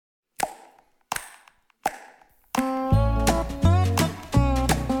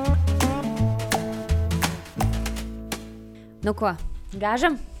Nu ko,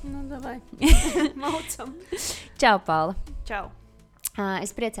 gāžam? Nu, davai. Maucam. Čau, Paula. Čau.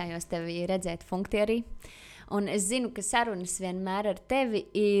 Es priecājos tevi redzēt funktierī. Un es zinu, ka sarunas vienmēr ar tevi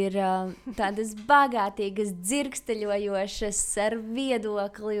ir tādas bagātīgas, dzirksteļojošas, ar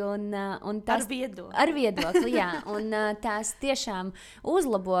viedokli. Un tās, ar viedokli, jā. Un tās tiešām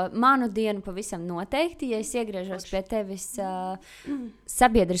uzlabo manu dienu pavisam noteikti, ja es iegriežos pie tevis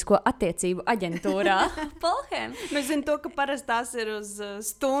sabiedrisko attiecību aģentūrā. Polhem. Es zinu to, ka parasti tās ir uz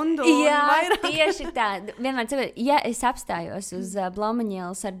stundu. Jā, tieši tā. Vienmēr, ja es apstājos uz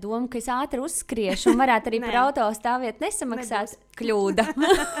Blaumaņielas ar domu, ka es ātri uzskriešu un varētu arī par auto stāviet nesamaksāt, kļūda.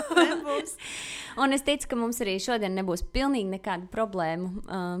 Nebūs. Un es ticu, ka mums arī šodien nebūs pilnīgi nekāda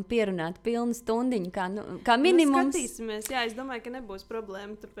problēma pierunāt pilnu stundiņu, kā minimums. Skatīsimies, jā, es domāju, ka nebūs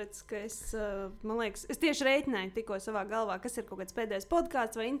problēma, tāpēc, ka man liekas, es tieši reiķināju tikko savā galvā, kas ir kaut kāds pēdējais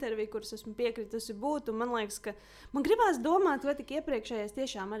podcasts vai intervija, kuras esmu piekritusi būt, un man liekas, ka man gribās domāt, vai tik iepriekšējais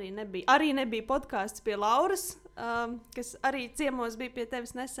tiešām arī nebija. Arī nebija podcasts pie Lauras, kas arī ciemos bija pie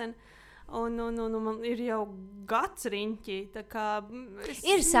tevis nesen. Un man ir jau gads riņķi, tā kā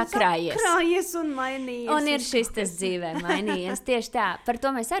ir sakrājies un mainījies. Un ir šis tas dzīvē mainījies, tieši tā. Par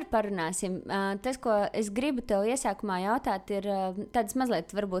to mēs arī parunāsim. Tas, ko es gribu tev iesākumā jautāt, ir tādas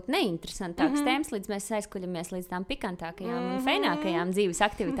mazliet varbūt neinteresantākas tēmas, līdz mēs aizkuļamies līdz tām pikantākajām un feinākajām dzīves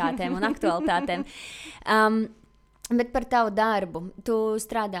aktivitātēm un aktualitātēm. Bet par tavu darbu. Tu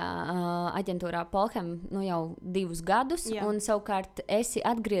strādā aģentūrā Polhem jau 2 gadus, jā. Un savukārt esi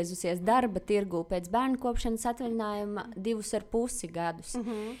atgriezusies darba tirgū pēc bērnu kopšanas atvaļinājuma 2,5 gadus.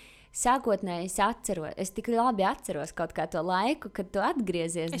 Sākotnēji es tik labi atceros kaut kā to laiku, kad tu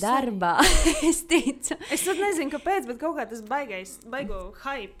atgriezies darbā. Es ticu. Es pat nezinu, kāpēc, bet kaut kā tas baigo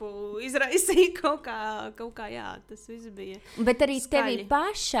haipu izraisīja kaut kā, jā, tas viss bija Bet arī skaļi. Tevi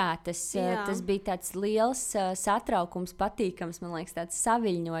pašā tas bija tāds liels satraukums, patīkams, man liekas, tāds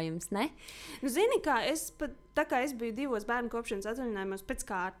saviļņojums, ne? Nu, zini kā, tā kā es biju 2 bērnu kopšanas atvaļinājumos pēc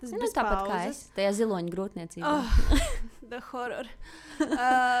kārtas, bez tāpat pauzes. Kā es, tajā ziloņa grūtniecībā. The horror.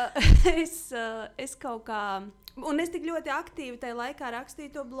 Es kaut kā, un es tik ļoti aktīvi tajā laikā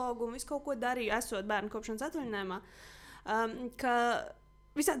rakstīju to blogu un visu kaut ko darīju, esot bērnu kopšanas atvaļinājumā, ka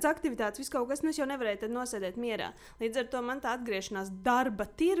visādas aktivitātes, visu kaut kas, es jau nevarēju tad nosēdēt mierā. Līdz ar to man tā atgriešanās darba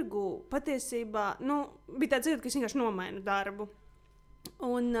tirgu patiesībā, bija tāds jūtas, ka es vienkārši nomainu darbu.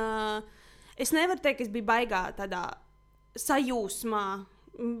 Un es nevaru teikt, ka es biju baigā tādā sajūsmā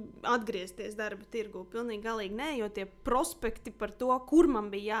atgriezties darba tirgu. Pilnīgi galīgi nē, jo tie prospekti par to, kur man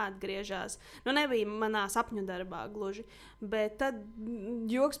bija jāatgriežas, nebija manā sapņu darbā gluži. Bet tad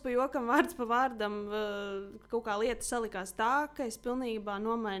joks pa jokam, vārds pa vārdam, kaut kā lieta salikās tā, ka es pilnībā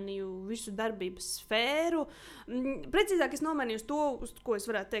nomainīju visu darbības sfēru. Precīzāk, es nomainīju to, uz ko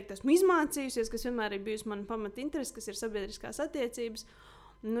es varētu teikt, esmu izmācījusies, kas vienmēr ir bijusi mana pamata interese, kas ir sabiedriskās attiecības.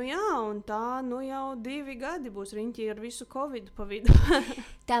 Jā, un tā jau 2 gadi būs riņķi ar visu Covid pa vidu.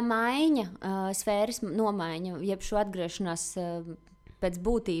 Tā maiņa, sfēras nomaiņa, jeb šo atgriešanās pēc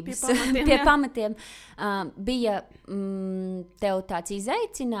būtības pie pamatiem bija tev tāds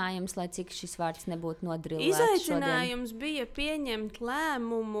izaicinājums, lai cik šis vārds nebūtu nodrillēts Izaicinājums šodien? Bija pieņemt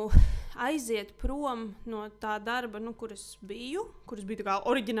lēmumu aiziet prom no tā darba, kuras biju tā kā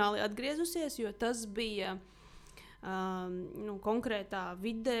oriģināli atgriezusies, jo tas bija konkrētā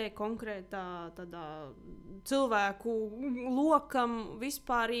vidē, konkrētā tādā cilvēku lokam,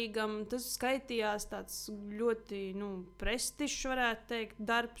 vispārīgam. Tas skaitījās tāds ļoti prestižs, varētu teikt,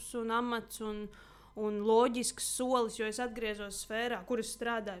 darbs un amats un loģisks solis, jo es atgriezos sfērā, kur es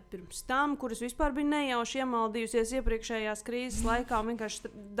strādāju pirms tam, kuras vispār bija nejauši iemaldījusies iepriekšējās krīzes laikā un vienkārši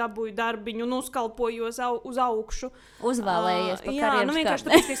dabūju darbiņu un uzkalpojos uz augšu. Uzvēlējies pa karjeras vienkārši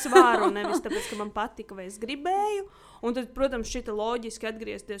tāpēc, ka es varu, nevis tāpēc, ka man patika vai es gribēju. Un tad, protams, šita loģiski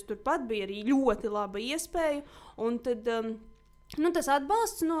atgriezties turpat bija arī ļoti laba iespēja. Un tad tas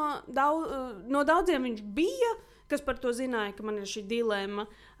atbalsts no daudziem viņš bija, kas par to zināja, ka man ir šī dilemma.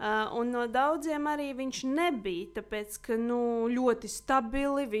 Un no daudziem arī viņš nebija, tāpēc, ka ļoti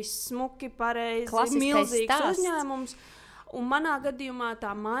stabili, viss smuki, pareizi, milzīgs uzņēmums. Un manā gadījumā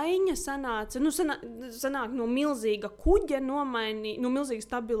tā maiņa sanāk no milzīga kuģa no milzīga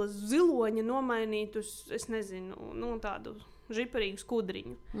stabila ziloņa nomainīt uz, es nezinu, tādu žiparīgu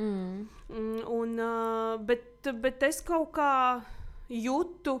skudriņu. Bet es kaut kā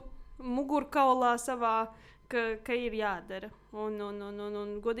jūtu mugurkaulā savā, ka ir jādara. Un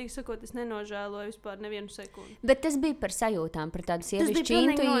godīgi sakot, es nenožēloju vispār nevienu sekundi. Bet tas bija par sajūtām, par tādu sievišķu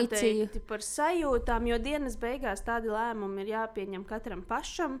intuīciju. Par sajūtām, jo dienas beigās tādi lēmumi ir jāpieņem katram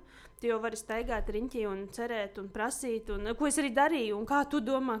pašam. Tu jau vari staigāt riņķī un cerēt un prasīt, un ko es arī darīju, un kā tu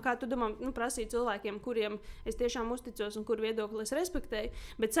domā, prasīt cilvēkiem, kuriem es tiešām uzticos un kuru viedokli es respektēju,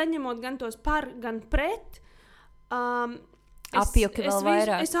 bet saņemot gan tos par, gan pret, Es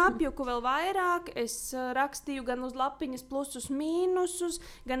apjuku vēl vairāk, es rakstīju gan uz lapiņas plusus, mīnusus,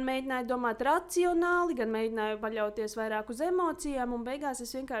 gan mēģināju domāt racionāli, gan mēģināju paļauties vairāk uz emocijām, un beigās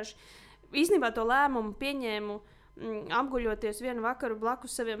es vienkārši īstenībā to lēmumu pieņēmu, apguļoties vienu vakaru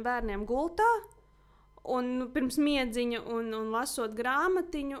blakus saviem bērniem gultā, un pirms miedziņa un lasot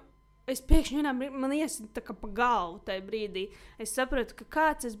grāmatiņu, es pēkšņi man iesita tā kā pa galvu tajā brīdī. Es sapratu, ka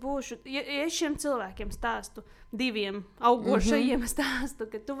kāds es būšu, ja es šiem cilvēkiem stāstu, 2 augošajiem stāstu,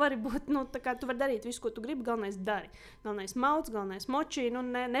 ka tu vari būt, tā kā tu vari darīt visu, ko tu gribi, galvenais dari. Galvenais mauc, galvenais močī,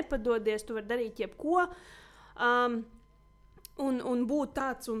 nepadodies, tu vari darīt jebko. Un būt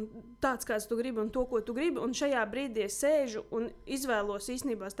tāds, kāds tu gribi, un to, ko tu gribi. Un šajā brīdī es sēžu un izvēlos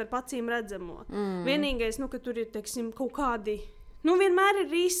īstenībā starp acīm redzamo. Vienīgais, ka tur ir, teiksim, kaut kādi... vienmēr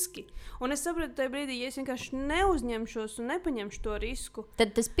ir riski. Un es saprotu, tajā brīdī, ja es vienkārši neuzņemšos un nepaņemšu to risku.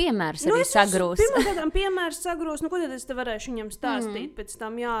 Tad tas piemērs arī sagrūs. Pirmkārt, piemērs sagrūs. Ko tad es te varēšu viņam stāstīt? Pēc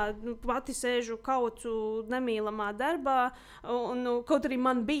tam, pati sēžu kaucu nemīlamā darbā. Un kaut arī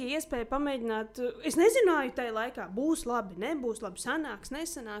man bija iespēja pamēģināt. Es nezināju tajā laikā, būs labi, nebūs labi, sanāks,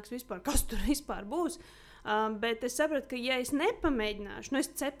 nesanāks, vispār, kas tur vispār būs. Bet es sapratu, ka, ja es nepamēģināšu,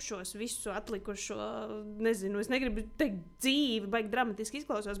 es cepšos visu atlikušo, nezinu, es negribu teikt dzīvi, baigi dramatiski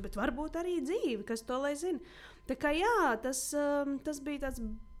izklausās, bet varbūt arī dzīvi, kas to lai zina. Tā kā tas bija tāds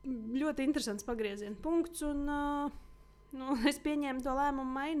ļoti interesants pagrieziena punkts, un es pieņēmu to lēmumu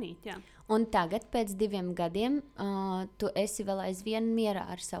mainīt, jā. Un tagad, pēc 2 gadiem, tu esi vēl aizvien mierā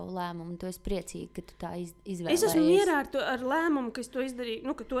ar savu lēmumu, tu esi priecīga, ka tu tā izvēlējies. Es esmu mierā ar lēmumu, ka es to izdarīju,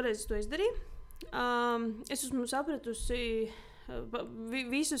 ka toreiz es to izdarīju. Es esmu sapratusi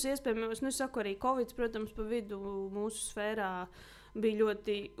visus iespējamos, es saku arī Covid, protams, pa vidu mūsu sfērā bija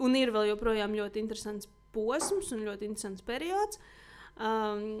ļoti, un ir vēl joprojām ļoti interesants posms un ļoti interesants periods.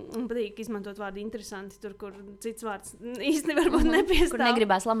 Un patīk izmantot vārdu interesanti, tur, kur cits vārds īsti varbūt nepiestāv. Kur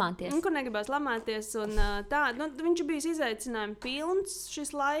negribās lamāties. Kur negribās lamāties, un viņš bijis izaicinājumi pilns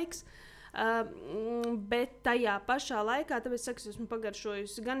šis laiks. Bet tajā pašā laikā, tāpēc es esmu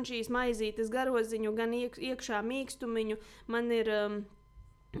pagaršojusi gan šīs maizītes garoziņu, gan iekšā mīkstumiņu. Man ir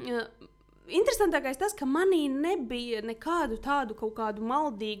interesantākais tas, ka manī nebija nekādu tādu kaut kādu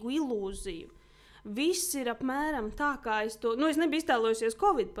maldīgu ilūziju. Viss ir apmēram tā, kā es to... es nebiju iztēlojusies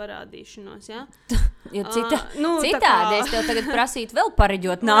Covid parādīšanos, ja? Jo citādi es tev tagad prasītu vēl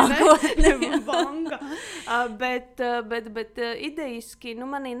pareģot nākotni. Bet idejiski,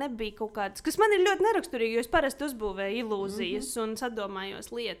 manī nebija kaut kādas, kas man ir ļoti neraksturīgi, jo es parasti uzbūvēju ilūzijas un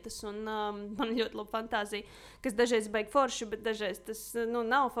sadomājos lietas, un man ļoti laba fantāzija, kas dažreiz baigi forši, bet dažreiz tas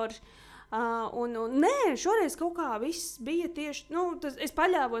nav forši. Nē, šoreiz kaut kā viss bija tieši, es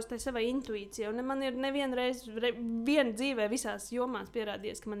paļāvos tai savai intuīcijai, un man ir nevienreiz, viena dzīvē visās jomās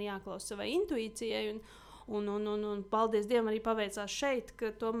pierādījies, ka man jāklausa savai intuīcijai, un paldies Dievam arī paveicās šeit,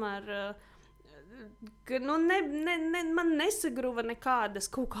 ka tomēr, man nesagruva nekādas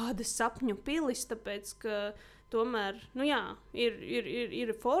kaut kādas sapņu pilis, tāpēc, ka tomēr,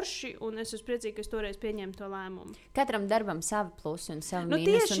 ir forši, un es esmu priecīga, ka es toreiz pieņēmu to lēmumu. Katram darbam savi plusi un savi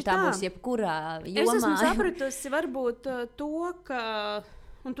mīnus, un tā būs jebkurā jomā. Es esmu sapratusi varbūt to, ka,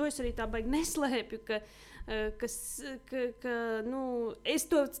 un to es arī tā baigi neslēpju, ka es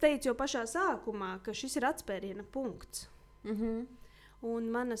to teicu jau pašā sākumā, ka šis ir atspēriena punkts. Un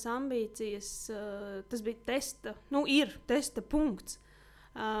manas ambīcijas, tas bija testa, ir testa punkts,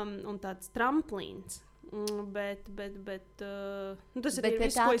 un tāds tramplīns. Bet tas ir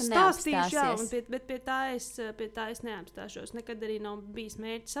viss, ko es stāstīšu, jā, bet pie tā es neapstāšos. Nekad arī nav bijis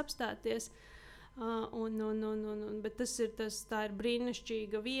mērķis apstāties. Bet tā ir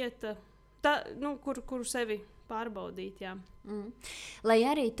brīnišķīga vieta, kuru sevi pārbaudīt, jā. Lai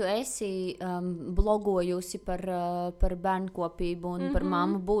arī tu esi blogojusi par bērnkopību un par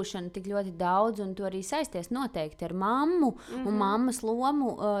mammu būšanu tik ļoti daudz, un tu arī saisties noteikti ar mammu un mammas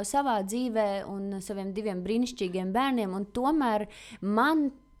lomu savā dzīvē un saviem 2 brīnišķīgiem bērniem, un tomēr man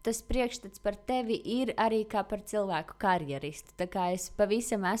tas priekšstats par tevi ir arī kā par cilvēku karjeristu. Tā kā es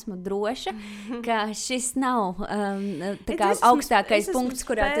pavisam esmu droša, ka šis nav augstākais punkts,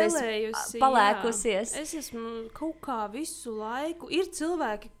 kurā tu esi palēkusies. Jā. Es esmu kaut kā visu laiku. Ir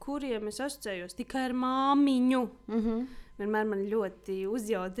cilvēki, kuriem es asociējos tikai ar māmiņu. vienmēr man ļoti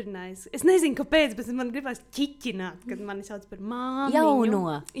uzjautrinājis. Es nezinu, kāpēc, bet man gribas ķiķināt, kad mani sauc par māmiņu.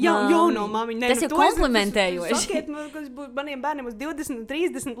 Jauno māmiņu. Tas jau komplementējoši. Sakiet, maniem bērniem uz 20,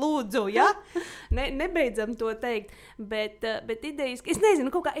 30 lūdzu, ja? Nebeidzam to teikt. Bet idejiski, es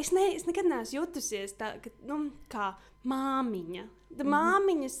nezinu, kaut kā, es nekad neesmu jutusies tā, kā māmiņa.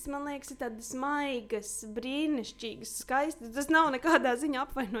 Māmiņas, man liekas, ir tādas maigas, brīnišķīgas, skaistas. Tas nav nekādā ziņā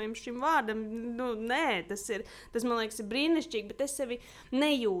apvainojums šim vārdam. Nē, tas, man liekas, ir brīnišķīgi, bet es sevi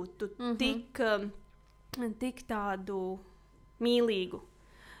nejūtu tik tādu mīlīgu.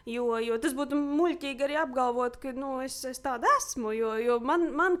 Jo tas būtu muļķīgi arī apgalvot, ka es tāda esmu. Jo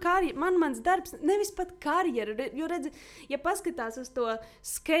mans darbs, nevis pat karjera, jo redzi, ja paskatās uz to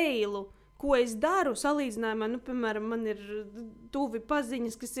skeilu, ko es daru salīdzinājumā, piemēram, man ir tuvi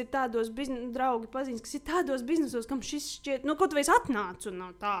paziņas, kas ir tādos draugi paziņas, kas ir tādos biznesos, kam šis šķiet, kaut vai es atnācu no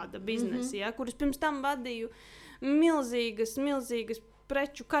tāda biznesa, ja, kurus pirms tam vadīju milzīgas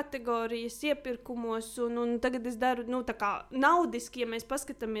preču kategorijas iepirkumos, un tagad es daru, tā kā naudiski, ja mēs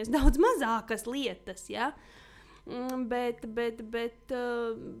paskatāmies, daudz mazākas lietas, ja. Bet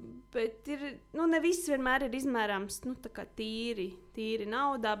ir, ne viss vienmēr ir izmērāms, tā kā tīri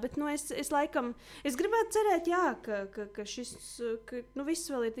naudā, bet, es gribētu cerēt, jā, ka šis, viss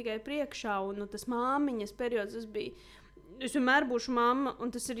vēl ir tikai priekšā, un tas māmiņas periods, es vienmēr būšu mamma,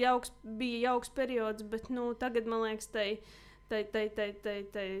 un tas bija jauks periods, bet, tagad, man liekas,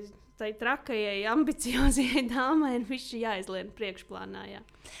 tai trakajai, ambiciozajai dāmai ir višķi jāizlien priekšplānā, jā.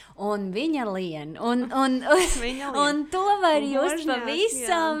 Un viņa lien. Un to var just pa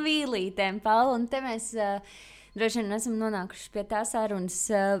visām vīlītēm, Paula. Un te mēs droši vien esam nonākuši pie tā sarunas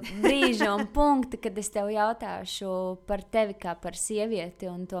brīža un punkta, kad es tev jautāšu par tevi kā par sievieti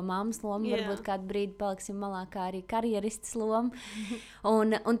un to mammas lomu. Varbūt kādu brīdi paliksim malā kā arī karjeristas lomu.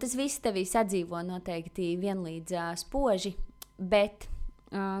 Un tas viss tevī sadzīvo noteikti vienlīdz spoži, bet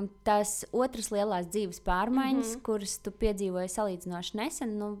tās otras lielās dzīves pārmaiņas, kuras tu piedzīvoji salīdzinoši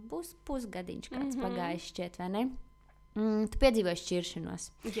nesen, būs pusgadiņš kāds pagājis šķiet, vai ne? Tu piedzīvoji šķiršanos.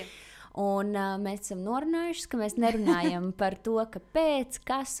 Yeah. Un mēs esam norunājuši, ka mēs nerunājam par to, kāpēc,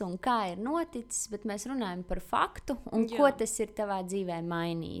 kas un kā ir noticis, bet mēs runājam par faktu un ko tas ir tavā dzīvē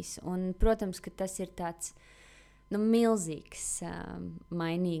mainījis. Un, protams, ka tas ir tāds milzīgs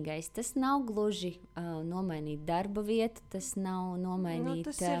mainīgais. Tas nav gluži nomainīt darba vietu, tas nav nomainīt...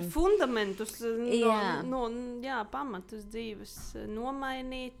 tas ir fundamentus, pamatus dzīves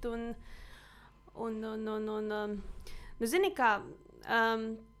nomainīt zini kā,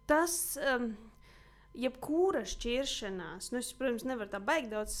 tas, jebkura šķiršanās, es, protams, nevaru tā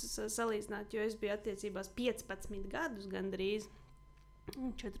baigi daudz salīdzināt, jo es biju attiecībās 15 gadus gandrīz,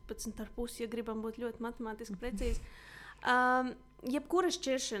 14,5, ja gribam būt ļoti matemātiski precīzi. Jebkura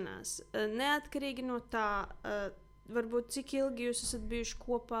šķiršanās, neatkarīgi no tā, varbūt cik ilgi jūs esat bijuši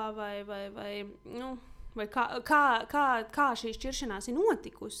kopā vai kā šī šķiršanās ir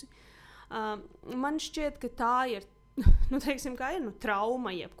notikusi. Man šķiet, ka tā ir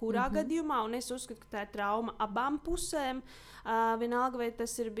trauma jebkurā gadījumā, un es uzskatu, ka tā ir trauma abām pusēm. Vienalga, vai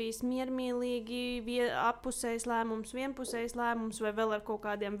tas ir bijis miermīlīgi appusējs lēmums, vienpusējs lēmums, vai vēl ar kaut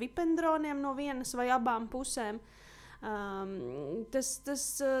kādiem vipendroniem no vienas vai abām pusēm.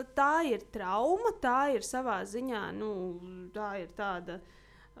 Tā ir trauma, tā ir savā ziņā, tā ir tāda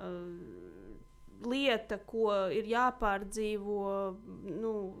lieta, ko ir jāpārdzīvo,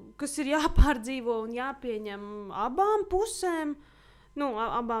 kas ir jāpārdzīvo un jāpieņem abām pusēm,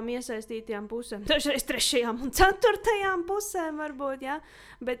 abām iesaistītajām pusēm, dažreiz 3. un 4. pusēm varbūt, ja?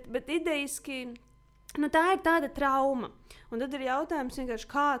 Bet idejiski, tā ir tāda trauma. Un tad ir jautājums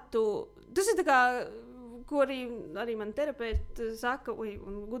vienkārši, kā tu, tas ir tā kā, ko arī man terapeiti saka,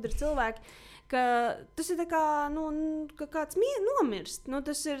 un gudri cilvēki, ka tas ir tā kā, ka kāds nomirst.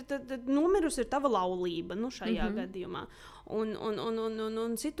 Tas ir, tad nomirus ir tava laulība, šajā gadījumā.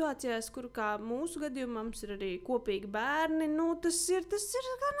 Un situācijās, kur kā mūsu gadījumā mums ir arī kopīgi bērni, tas ir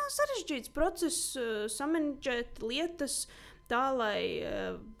gan sarežģīts process samanģēt lietas tā, lai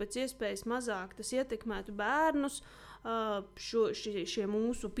pēc iespējas mazāk tas ietekmētu bērnus, šie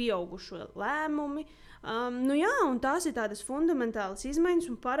mūsu pieaugušo lēmumi. Un tās ir tādas fundamentālas izmaiņas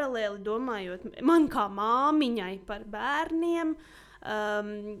un paralēli domājot man kā māmiņai par bērniem,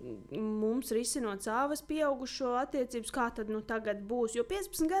 mums risinot savas pieaugušo attiecības, kā tad tagad būs, jo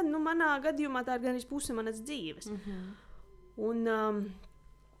 15 gadi, manā gadījumā tā ir gan puse manas dzīves.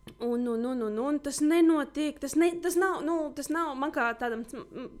 Un tas nenotiek, tas nav man kā tādam,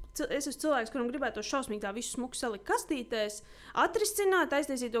 es esmu cilvēks, kuram gribētu to šausmīgi tā visu smuku salikt kastītēs, atrisināt,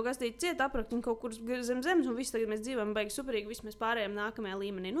 aiztaisīt to kastīti ciet, aprakt un kaut kur zem zemes, un viss tagad mēs dzīvojam baigi superīgi, viss mēs pārējām nākamajā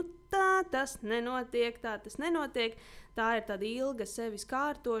līmenī. Tā tas nenotiek, tā ir tāda ilga sevis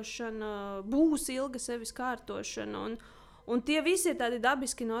kārtošana, būs ilga sevis kārtošana, un tie visi ir tādi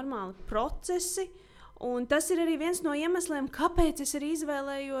dabiski normāli procesi. Un tas ir arī viens no iemesliem, kāpēc es arī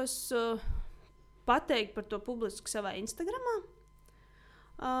izvēlējos pateikt par to publiski savā Instagramā.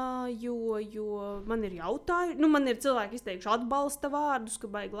 Jo man ir jautājumi, man ir cilvēki izteikuši atbalsta vārdus, ka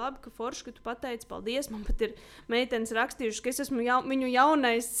baigi labi, ka forši, ka tu pateici, paldies. Man pat ir meitenes rakstījuši, ka es esmu viņu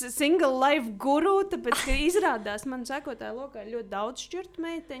jaunais single life guru, tāpēc, ka izrādās man sekotāju lokā ļoti daudz šķirtu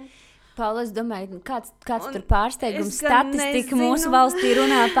meiteņu. Paula, es domāju, kāds tur pārsteigums statistika mūsu valstī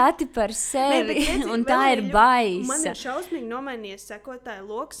runā pati par sevi, un tā ir baisa. Man ir šausmīgi nomainījies sekotāju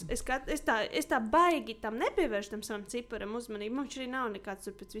loks. Es tā baigi tam nepievēršu tam savam ciparam uzmanību. Man arī nav nekāds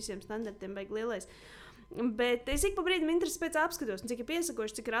tur pēc visiem standartiem baigi lielais. Bet es ik pa brīdim interesi pēc apskatos, cik ir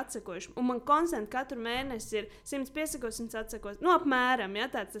piesakojuši, cik ir atsakojuši. Un man konstanti katru mēnesi ir 100 piesakos, 100 atsakos. Apmēram,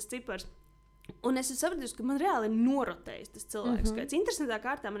 tāds tas cipars. Un es sapratu, ka man reāli ir norotējis tas cilvēks skaits. Interesantā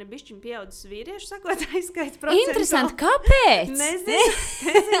kārtā man ir bišķiņ pieaudzis vīriešu sakotājs skaits. Interesanti, kāpēc? Nezinu,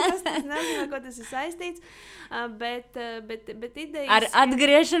 ar ko tas ir saistīts. Bet idejas... Ar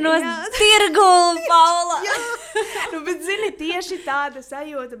atgriešanos tirgu, Paula! Bet zini, tieši tāda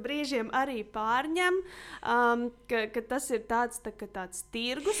sajūta brīžiem arī pārņem, ka tas ir tāds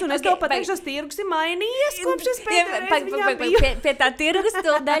tirgus. Un es tev pateikšu, tas tirgus ir mainījies, kopš es pēdējais pie tā tirgus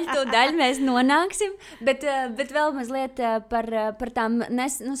tūdaļ mēs nonāksim, bet vēl mazliet par tām,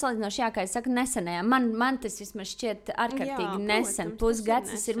 salīdzinoši, kā es saku, nesenajām. Man tas vismaz šķiet ārkārtīgi nesen.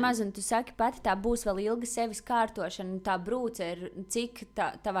 Pusgads tas ir maz, un tu saki pati, tā būs vēl ilga sevis kārtošana, un tā brūce ir, cik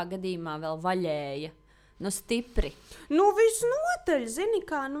tavā gadījumā vēl vaļēja? Stipri. Visnotaļ, zini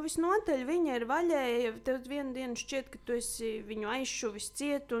kā, visnotaļ viņa ir vaļēja. Tev vienu dienu šķiet, ka tu esi viņu aizšuvis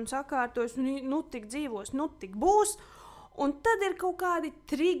ciet un sakārtojis, tik dzīvos, tik būs. Un tad ir kaut kādi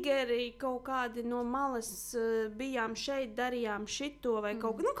triggeri, kaut kādi no malas bijām šeit, darījām šito vai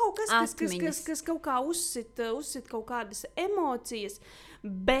kaut kas, kas kaut kā uzsit kaut kādas emocijas.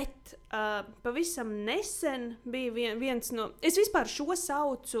 Bet pavisam nesen bija viens no... Es vispār šo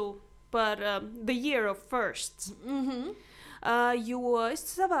saucu par the year of firsts. Jo es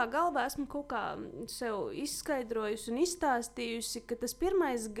savā galvā esmu kaut kā sev izskaidrojusi un izstāstījusi, ka tas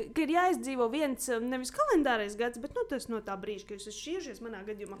pirmais, ka ir jāizdzīvo viens nevis kalendārais gads, bet tas no tā brīža, ka jūs esat šķīrušies, manā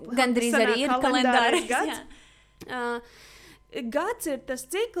gadījumā. Gandrīz arī ir kalendārais gads. Gads ir tas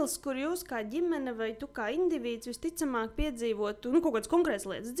cikls, kur jūs kā ģimene vai tu kā indivīds visticamāk piedzīvotu kaut kādas konkrētas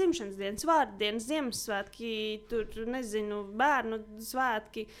lietas, dzimšanas dienas, vārdu dienas, Ziemassvētki, bērnu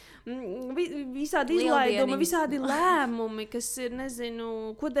svētki, visādi izlaidumi, visādi lēmumi, kas ir,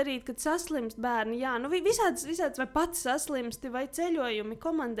 ko darīt, kad saslimst bērni, visādas vai pats saslimsti vai ceļojumi,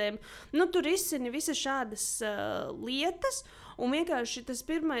 komandējumi, tur izsini visas šādas lietas. Un vienkārši tas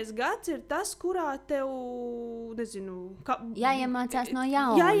pirmais gads ir tas, kurā tev, jāiemācās no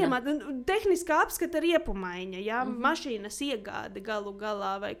jauna. Tehniskā apskata ar iepumaiņa, mašīnas iegāde galu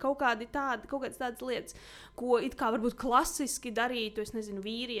galā vai kaut kādas tādas lietas, ko it kā varbūt klasiski darītu,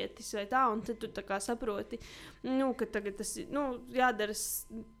 vīrietis vai tā, un tad tu tā kā saproti, ka tagad tas ir, jādara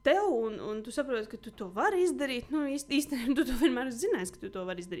tev, un tu saproti, ka tu to vari izdarīt. Īstenībā tu to vienmēr zinājis, ka tu to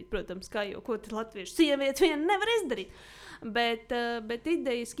vari izdarīt, protams, kā jau, ko te latviešu sievietes vien nevar izdarīt. Bet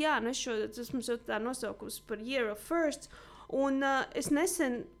idejiski, es esmu tā nosaukusi par Year of Firsts, un es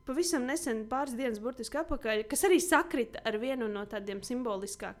pavisam nesen pāris dienas burtiski atpakaļ, kas arī sakrita ar vienu no tādiem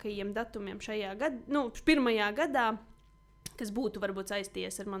simboliskākajiem datumiem šajā gadā, pirmajā gadā, kas būtu varbūt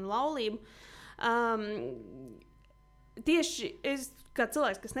saistījies ar manu laulību. Tieši es, kā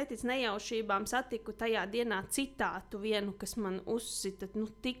cilvēks, kas netic nejaušībām, satiku tajā dienā citātu vienu, kas man uzsita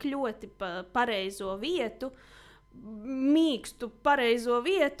tik ļoti pareizo vietu, mīkstu pareizo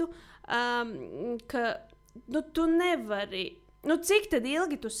vietu, ka tu nevari, cik tad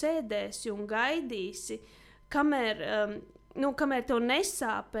ilgi tu sēdēsi un gaidīsi, kamēr tev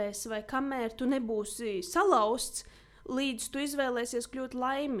nesāpēs vai kamēr tu nebūsi salauzts, līdz tu izvēlēsies kļūt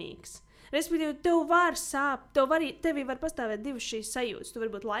laimīgs. Respektīvi, tevī var pastāvēt divas šīs sajūtas. Tu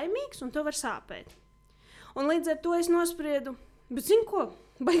vari būt laimīgs un tev var sāpēt. Un līdz ar to es nospriedu, bet zini ko?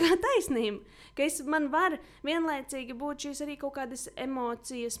 Baigā taisnība, ka man var vienlaicīgi būt šīs arī kaut kādas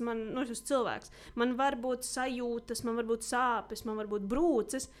emocijas, šis cilvēks. Man var būt sajūtas, man var būt sāpes, man var būt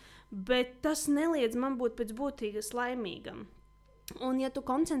brūces, bet tas neliedz man būt pēc būtības laimīgam. Un ja tu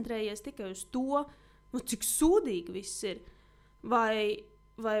koncentrējies tikai uz to, cik sūdīgi viss ir, vai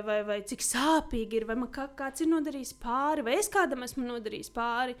vai cik sāpīgi ir, vai man kāds ir nodarījis pāri, vai es kādam esmu nodarījis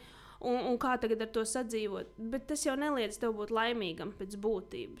pāri, un kā tagad ar to sadzīvot. Bet tas jau neliedz tev būt laimīgam pēc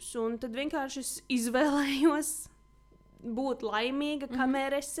būtības. Un tad vienkārši es izvēlējos būt laimīga,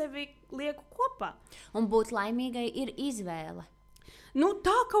 kamēr es sevi lieku kopā. Un būt laimīgai ir izvēle. Nu,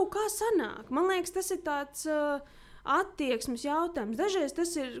 tā kaut kā sanāk. Man liekas, tas ir tāds attieksmes jautājums. Dažreiz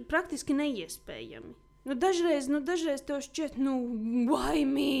tas ir praktiski neiespējami. Dažreiz tev šķiet, why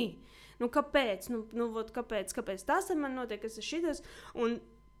me? Kāpēc? Kāpēc tas ar mani notiek, kas ir šitas?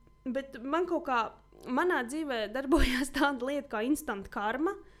 Bet man kaut kā, manā dzīvē darbojās tāda lieta kā instant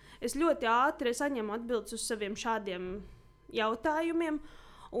karma. Es ļoti ātri saņemu atbildes uz saviem šādiem jautājumiem.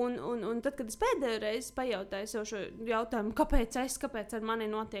 Un tad, kad es pēdējo reizi pajautāju sev šo jautājumu, kāpēc ar mani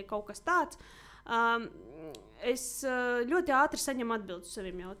notiek kaut kas tāds, es ļoti ātri saņemu atbildes uz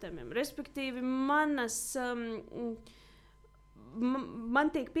saviem jautājumiem. Respektīvi, man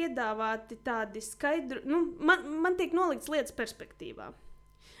tiek piedāvāti tādi skaidri, man tiek nolikts lietas perspektīvā.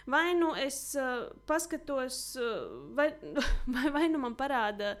 Vai nu es paskatos, vai nu man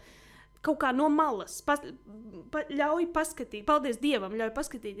parāda kaut kā no malas, ļauj paskatīt, paldies Dievam, ļauj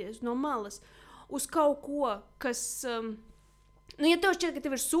paskatīties no malas uz kaut ko, kas, ja tev šķiet, ka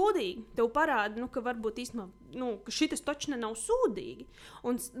tev ir sūdīgi, tev parāda, ka varbūt īstenībā, ka šitas taču nav sūdīgi.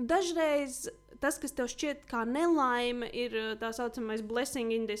 Un dažreiz tas, kas tev šķiet kā nelaime, ir tā saucamais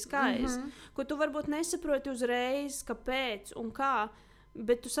blessing in disguise, ko tu varbūt nesaproti uzreiz, kāpēc un kā,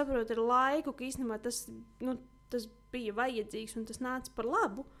 bet tu saproti ar laiku, ka īstenībā tas bija vajadzīgs un tas nāca par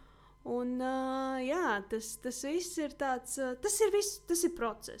labu. Un, tas viss ir tāds, tas ir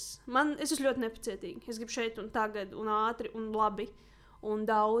process. Es esmu ļoti nepacietīga. Es gribu šeit un tagad, un ātri, un labi, un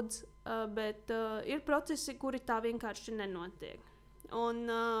daudz, bet ir procesi, kuri tā vienkārši nenotiek. Un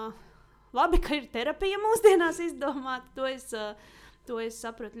labi, ka ir terapija mūsdienās izdomāta, to es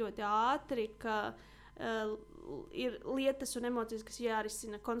sapratu ļoti ātri, ka ir lietas un emocijas, kas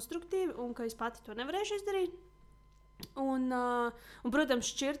jārisina konstruktīvi, un ka es pati to nevarēšu izdarīt. Un, protams,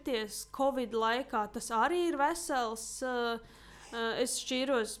 šķirties Covid laikā, tas arī ir vesels. Es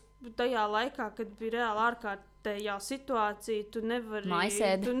šķīros tajā laikā, kad bija reāli ārkārtējā situācija. Tu nevari...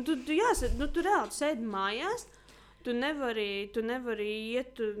 Mājasēdi. Tu reāli sēdi mājās. Tu nevari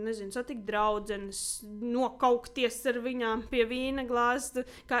iet, satikt draudzenes, nokaukties ar viņām pie vīna glāzes,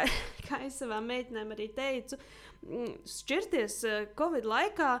 kā es savām meitenēm arī teicu. Šķirties Covid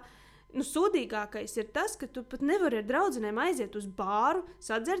laikā, sūdīgākais ir tas, ka tu pat nevari ar draudzenēm aiziet uz bāru,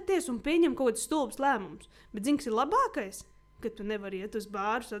 sadzerties un pieņemt kaut kādus stulbus lēmumus. Bet zini, kas ir labākais? Ka tu nevari iet uz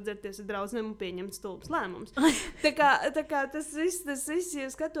bāru, sadzerties ar draudzenēm un pieņemt stulbus lēmumus. Tā kā tas viss, ja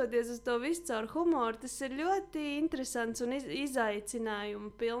skatoties uz to visu caur humoru, tas ir ļoti interesants un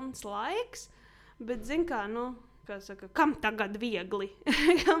izaicinājumu pilns laiks. Bet zini kā, kam tagad viegli?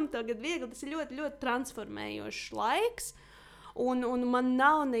 Kam tagad viegli? Tas ir ļoti, ļoti transformējošs laiks. Un man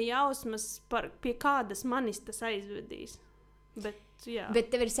nav ne jausmas, pie kādas manis tas aizvedīs. Bet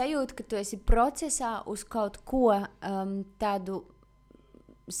tev ir sajūta, ka tu esi procesā uz kaut ko tādu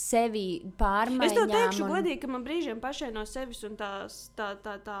sevi pārmaiņām. Es tev teikšu godīgi, ka man brīžiem pašai no sevis un tā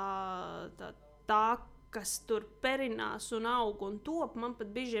kas tur perinās un aug un top, man pat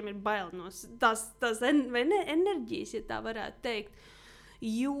brīžiem ir bail no tās enerģijas, ja tā varētu teikt.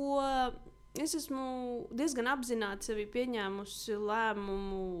 Jo... Es esmu diezgan apzināti sevi pieņēmusi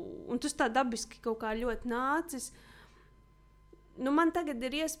lēmumu, un tas tā dabiski kaut kā ļoti nācis. Man tagad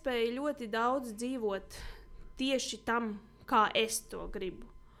ir iespēja ļoti daudz dzīvot tieši tam, kā es to gribu.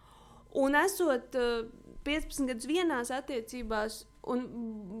 Un esot 15 gadus vienās attiecībās, un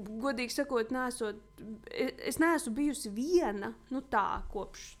godīgi sakot, es neesmu bijusi viena, tā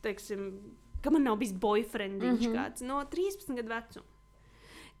kopš, teiksim, ka man nav bijis boyfriendiņš kāds no 13 gadu vecuma.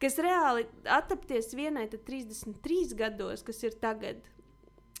 Kas reāli attapties vienai 33 gados, kas ir tagad,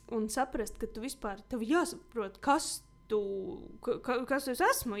 un saprast, ka tu vispār, tev jāsaprot, kas es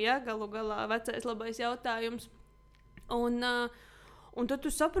esmu, galu galā vecais labais jautājums. Un tad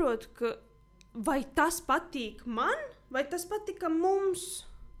tu saproti, ka vai tas patīk man, vai tas patika mums?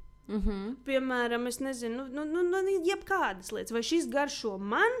 Piemēram, es nezinu, jebkādas lietas, vai šis garšo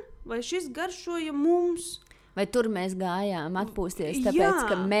man, vai šis garšoja mums? Vai tur mēs gājām atpūsties, tāpēc,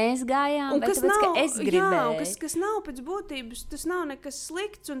 ka mēs gājām, vai tāpēc, ka es gribēju? Jā, kas nav pēc būtības, tas nav nekas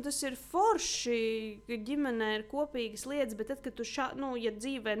slikts, un tas ir forši, ka ģimenē ir kopīgas lietas, bet tad, kad tu ja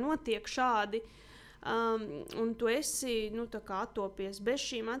dzīvē notiek šādi, un tu esi, tā kā attopies bez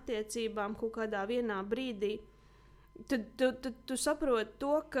šīm attiecībām kaut kādā vienā brīdī, tad tu saproti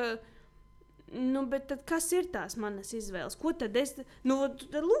to, ka bet tad kas ir tās manas izvēles? Ko tad es...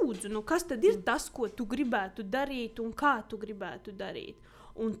 lūdzu, kas tad ir tas, ko tu gribētu darīt un kā tu gribētu darīt?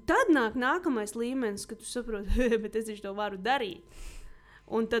 Un tad nāk nākamais līmenis, kad tu saproti, bet es to varu darīt.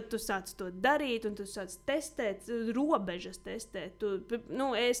 Un tad tu sāc to darīt, un tu sāc testēt, robežas testēt.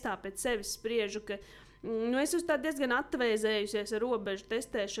 Es tā pēc sevis spriežu, ka es esmu diezgan atvēzējusies ar robežu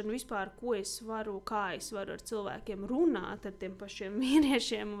testēšanu vispār, ko es varu, kā es varu ar cilvēkiem runāt, ar tiem pašiem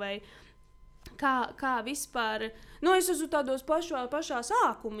vīriešiem, vai kā vispār. Es esmu tādos pašā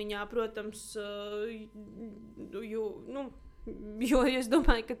sākumiņā, protams, jo es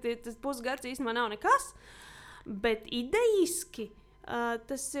domāju, ka tas pusgads īstenībā nav nekas, bet idejiski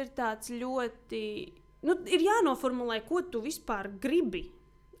tas ir tāds ļoti, ir jānoformulē, ko tu vispār gribi.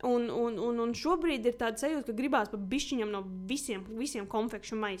 Un šobrīd ir tāda sajūta, ka gribās pa bišķiņam no visiem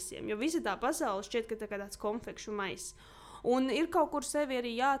konfekšu maisiem, jo visa tā pasaule šķiet, ka tā kā tāds konfekšu mais. Un ir kaut kur sevi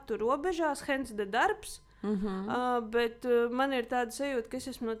arī jātur robežās, hence the darbs, bet man ir tāda sajūta, ka es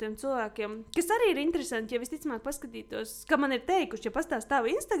esmu no tiem cilvēkiem, kas arī ir interesanti, ja visticamāk paskatītos, ka man ir teikuši, ja pastāst tavu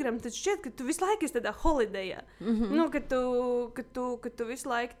Instagram, tad šķiet, ka tu visu laiku esi tādā holidejā. Ka tu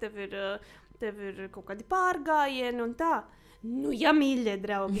visu laiku tev ir kaut kādi pārgājieni un tā. Ja mīļie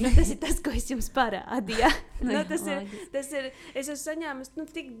draugi, tas ir tas, ko es jums parādīju. Ja? Tas ir, es esmu saņēmis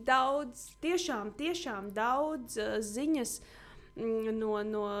tik daudz, tiešām daudz ziņas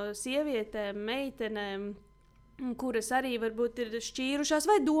no sievietēm, meitenēm, kuras arī varbūt ir šķīrušās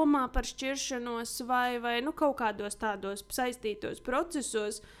vai domā par šķiršanos vai kaut kādos tādos saistītos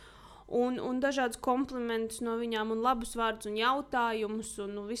procesos. Un dažādus komplimentus no viņām un labus vārdus un jautājumus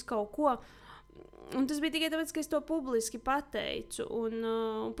un visu kaut ko. Un tas bija tikai tāpēc, ka es to publiski pateicu.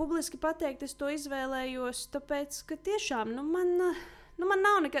 Un publiski pateikt, es to izvēlējos, tāpēc, ka tiešām, man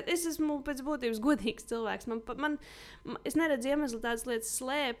nav nekad, es esmu pēc būtības godīgs cilvēks. Es neredzu iemeslu tādas lietas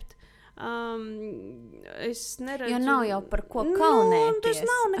slēpt. Es neredzu. Jo nav jau par ko kaunēties. Tas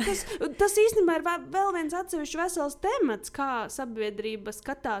nav nekas. Tas īstenībā ir vēl viens atsevišķs vesels temats, kā sabiedrība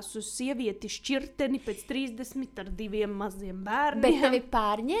skatās uz sievieti šķirteni pēc 30 ar 2 maziem bērniem. Bet tevi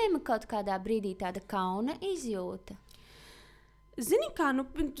pārņēma kaut kādā brīdī tāda kauna izjūta? Zini kā,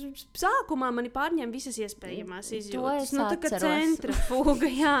 sākumā mani pārņēma visas iespējamās izjūtas. Tā kā centrifuga,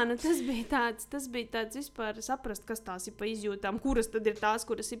 jā, tas bija tāds vispār saprast, kas tās ir pa izjūtām, kuras tad ir tās,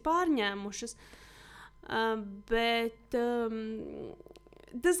 kuras ir pārņēmušas. Bet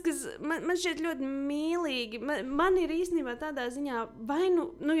tas, kas man šķiet ļoti mīlīgi, man ir īstenībā tādā ziņā, vai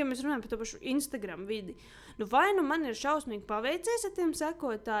ja mēs runājam par to pašu Instagram vidi, vai man ir šausmīgi paveicies ar tiem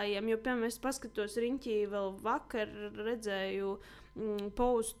sekotājiem, jo, piemēram, es paskatos riņķī vēl vakar redzēju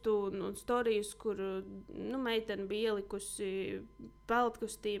postu un storijas, kur meitene bija ielikusi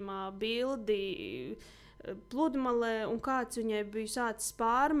peltkostīmā bildi pludmalē, un kāds viņai bija sācis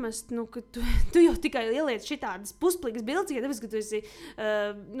pārmest, ka tu jau tikai ieliec šitādas pusplīgas bildes, tāpēc, ka tu esi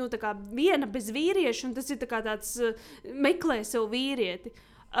tā kā viena bez vīrieša, un tas ir tā kā tāds meklē sev vīrieti.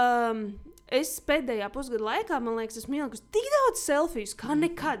 Es pēdējā pusgada laikā, man liekas, esmu ielikusi tik daudz selfijas, kā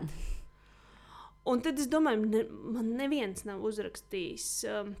nekad. Un tad es domāju, man neviens nav uzrakstījis.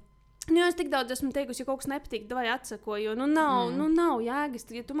 Es tik daudz esmu teikusi, ja kaut kas nepatīk, vai atsakoju, jo nav jēgas.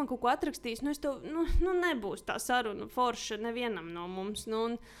 Ja tu man kaut ko atrakstīsi, es tev, nebūs tā saruna forša nevienam no mums,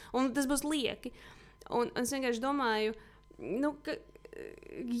 un tas būs lieki. Un es vienkārši domāju, ka,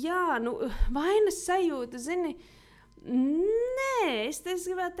 vainas sajūta, zini, nē, es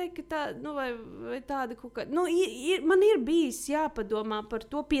gribētu teikt, ka tā, vai tāda kaut kāda, man ir bijis jāpadomā par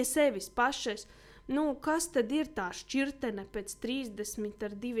to pie sevis pašas, kas tad ir tā šķirtene pēc 30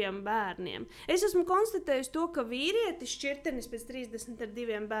 ar 2 bērniem. Es esmu konstatējis to, ka vīrietis šķirtenis pēc 30 ar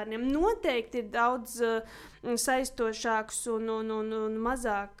 2 bērniem noteikti ir daudz saistošāks un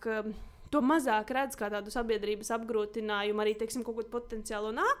mazāk, to mazāk redz kā tādu sabiedrības apgrūtinājumu, arī, teiksim, kaut kādu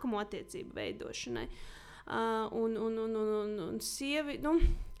potenciālo nākamo attiecību veidošanai. Un sievi,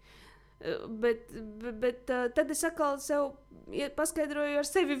 bet tad es atkal sev paskaidroju ar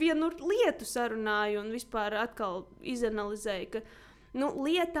sevi vienu lietu sarunāju un vispār atkal izanalizēju, ka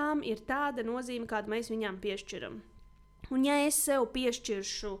lietām ir tāda nozīme, kādu mēs viņām piešķiram. Un ja es sev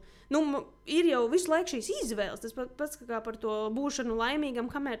piešķiršu, ir jau visu laiku šīs izvēles, tas pats kā par to būšanu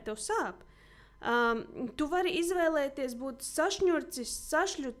laimīgam, kamēr tev sāp. Tu vari izvēlēties būt sašņurcis,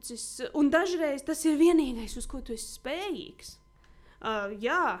 sašļucis, un dažreiz tas ir vienīgais, uz ko tu esi spējīgs.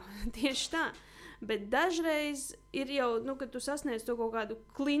 Jā, tieši tā. Bet dažreiz ir jau, kad tu sasniedz to kaut kādu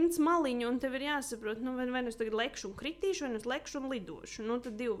klints maliņu, un tev ir jāsaprot, vai es tagad lekšu un kritīšu, vai es lekšu un lidošu.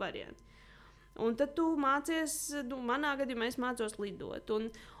 Tad 2 varianti. Un tad tu mācies, manā gadījumā es mācos lidot.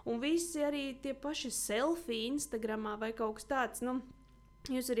 Un visi arī tie paši selfie Instagramā vai kaut kas tāds,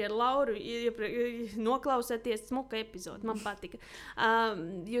 jūs arī ar Lauru noklausāties smuka epizodi, man patika.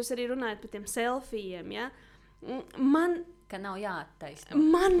 Jūs arī runājat par tiem selfijiem, ja? Ka nav jāattaisno.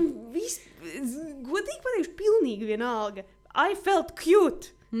 Man godīgi pateikšu, pilnīgi vienalga. I felt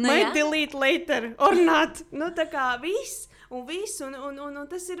cute. Might delete later or not. Tā kā viss. Un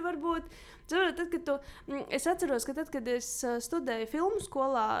tas ir varbūt... Tad, kad es atceros, ka tad, kad es studēju filmu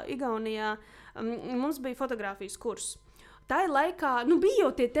skolā Igaunijā, mums bija fotografijas kurs. Tā laikā, bija jau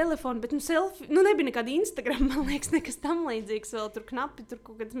tie telefoni, bet selfie, nebija nekāda Instagram, man liekas, nekas tam līdzīgs vēl tur knapi, tur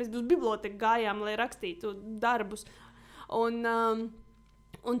kaut kāds, mēs uz biblioteku gājām, lai rakstītu darbus. Un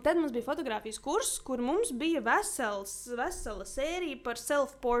tad mums bija fotografijas kurs, kur mums bija vesela sērija par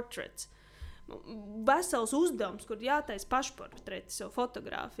self-portraits. Vesels uzdevums, kur jātais pašportreti, sev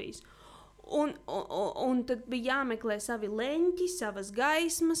fotografijas. Un tad bija jāmeklē savi leņķi, savas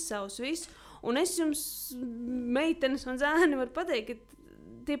gaismas, savus visu. Un es jums, meitenes un zēni, varu pateikt, ka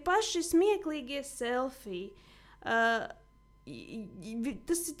tie paši smieklīgie selfiji,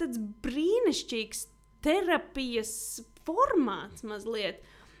 tas ir tāds brīnišķīgs terapijas formāts mazliet,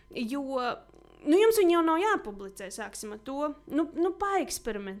 jo jums viņi jau nav jāpublicē, sāksim ar to.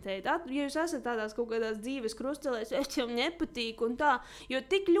 Paeksperimentēt. Ja jūs esat tādās kaut kādās dzīves krustcelēs, es jau nepatīku un tā, jo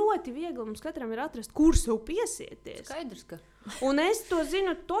tik ļoti viegli mums katram ir atrast, kur sev piesieties. Skaidrs, ka. Un es to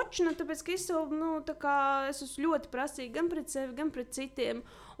zinu točno, tāpēc, ka es esmu ļoti prasīga gan pret sevi, gan pret citiem.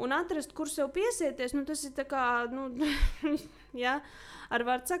 Un atrast, kur sev piesieties, tas ir tā kā, jā, ar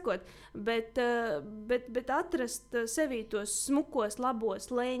vārdu sakot. Bet atrast sevī tos smukos, labos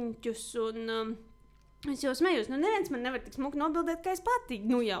leņķus un... Es jau smējos, neviens man nevar tik smuki nobildēt, kā es pati,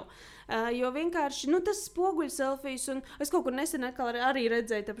 jau. Jo vienkārši, tas spoguļu selfijas, un es kaut kur nesen arī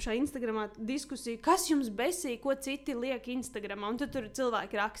redzēju tā pašā Instagramā diskusiju, kas jums besī, ko citi liek Instagramā, un tad tur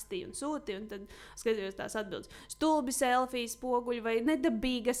cilvēki rakstīja un sūtīja, un tad skatījos tās atbildes. Stulbi selfijas, spoguļi vai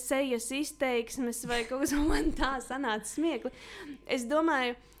nedabīgas sejas izteiksmes, vai kaut kas man tā sanāca smiekli. Es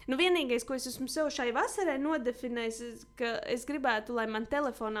domāju, vienīgais, ko es esmu sev šai vasarai nodefinējis, ka es gribētu, lai man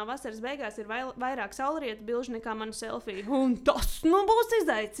telefonā vasaras beigās ir vairāk saulrietu bilžu nekā manu selfiju. Un tas, būs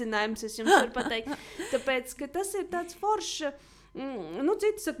izaicinājums, es jums varu pateikt. Tāpēc, ka tas ir tāds foršs,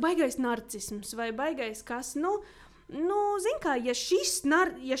 citi saka, baigais narcisms vai baigais kas, zin kā, ja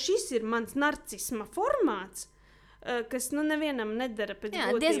šis ir mans narcisma formāts, kas nevienam nedara pēc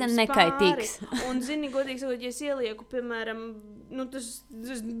godības diezgan nekaitīgs. Un, zini, godīgi sakot, ja es ielieku, piemēram,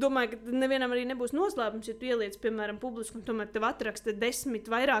 es domāju, ka nevienam arī nebūs noslēpums, ja tu ieliec, piemēram, publisku, un tomēr tev atraksta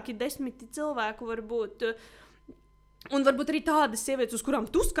vairāki desmiti cilvēku varbūt. Un varbūt arī tādas sievietes, uz kurām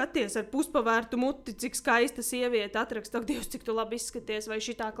tu skaties ar puspavērtu muti, cik skaista sieviete atraksta, ak, Dievs, cik tu labi izskaties, vai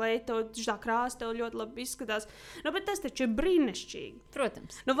šitā kleita, šitā krāsa tev ļoti labi izskatās. Bet tas taču ir brīnišķīgi.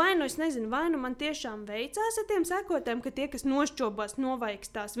 Protams. Es nezinu, man tiešām veicās ar tiem sekotājiem, ka tie, kas nošķobās,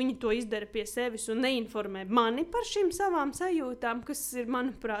 novaikstās, viņi to izdara pie sevis un neinformē mani par šīm savām sajūtām, kas ir,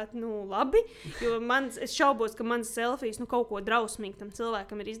 manuprāt, labi, jo es šaubos, ka mans selfijas, kaut ko drausmīgi tam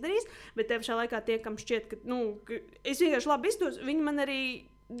cilvēkam ir izdarījis, bet te pašā laikā tie, kam šķiet, ka, es vienkārši labi izskatos, viņi man arī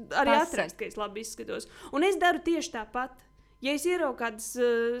atrast, ka es labi izskatos. Un es daru tieši tāpat. Ja es ieraugu kādas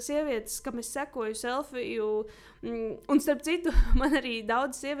sievietes, kam es sekoju selfiju, un starp citu, man arī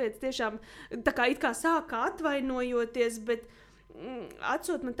daudz sievietes tiešām tā kā it kā sākā atvainojoties, bet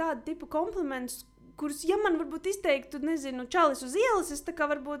atsūt man tādu tipu komplimentus, kurus, ja man varbūt izteiktu, nezinu, čalis uz ielas, es tā kā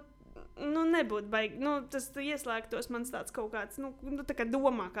varbūt nebūtu baigi, tas ieslēgtos mans tāds kaut kāds, tā kā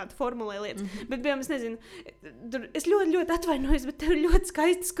domā kādu formulē lietas, bet, piemēram, es nezinu, es ļoti, ļoti atvainojos, bet tev ir ļoti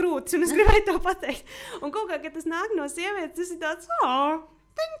skaistas krūtis, un es gribēju to pateikt, un kaut kā, kad tas nāk no sievietes, tas ir tāds,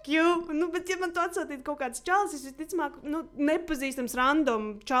 thank you, bet ja man to atsūtītu kaut kāds čalis, es visticamāk, nepazīstams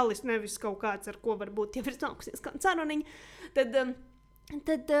random čalis, nevis kaut kāds, ar ko varbūt jau ir nākusies kāda saruniņa, tad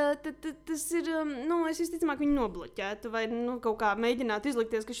tas ir, es visticamāk viņu nobloķētu vai kaut kā mēģinātu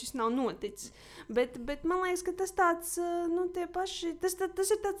izlikties, ka šis nav noticis. Bet man liekas, ka tas tāds,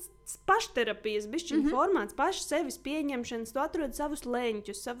 tas ir tāds pašterapijas bišķiņu formāts, paša sevis pieņemšanas, tu atrod savus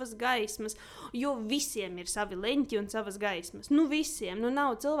leņķus, savas gaismas, jo visiem ir savi leņķi un savas gaismas. Visiem,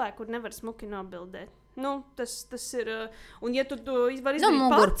 nav cilvēku, kur nevar smuki nobildēt. Tas ir, un ja tu to var izdarīt pats...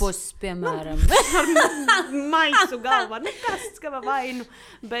 mugurpuses, piemēram. Ar maisu galvā, nekas, kā vainu,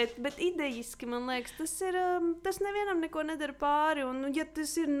 bet idejiski, man liekas, tas nevienam neko nedara pāri, un ja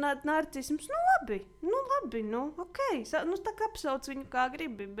tas ir narcisms, labi, ok, tā kā apsauc viņu kā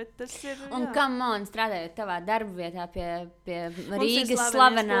gribi, bet tas ir, jā. Un kam man strādājot tavā darba vietā pie Rīgas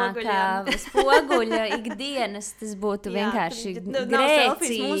slavenākā spoguļa ikdienas, tas būtu vienkārši grēcīgi. Nav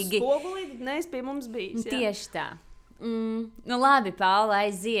selfijas mūsu spogulī, nees pie mums bijis. Tieši tā. Nu labi, Paula,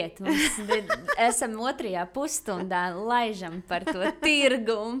 aiziet. Mēs esam otrajā pusstundā, laižam par to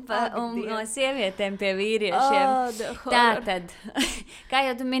tirgu un no sievietēm pie vīriešiem. Tātad, kā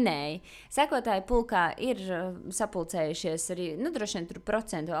jau tu minēji, sekotāju pulkā ir sapulcējušies arī, nu, droši vien tur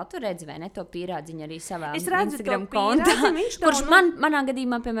procentuāli, tu redzi, vai ne, to pīrādziņu arī savā Instagram kontā, kurš manā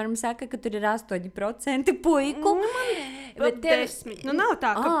gadījumā, piemēram, saka, ka tur ir 8% puiku. Bet 10. Nu, nav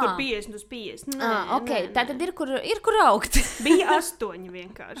tā, ka tur 50 uz 50. Nē. Tātad ir kur augt. Bija 8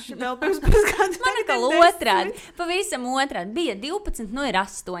 vienkārši. Vēl pirms gadu. Man atkal otrādi. Pavisam otrādi. Bija 12, nu ir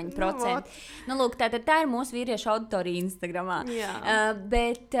 8%. Nu, lūk, tā ir mūsu vīriešu auditorija Instagramā.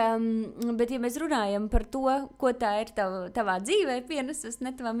 Bet, ja mēs runājam par to, ko tā ir tavā dzīvē pienesus,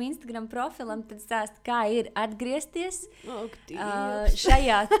 ne tavam Instagram profilam, tad stāst, kā ir atgriezties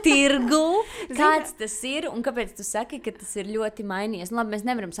šajā tirgu, kāds tas ir un kāpēc tu saki, ka tas ir ļoti mainījies. Labi, mēs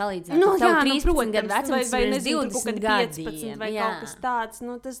nevaram salīdzināt. Nu, tavu 13 gadu vecums vai ir 20 gadi. Vai kaut kas tāds,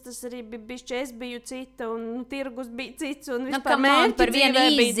 nu, tas arī bija bišķi, es biju cita, un tirgus bija cits, un vispār mērķi par vienu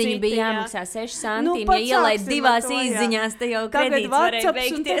īziņu bija jāmaksā 6 centīmi, ja ielaid divās īziņās, te jau kredīts varēja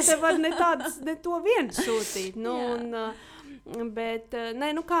beigties. Tagad WhatsApps, un te var ne to vienu sūtīt, nu, bet,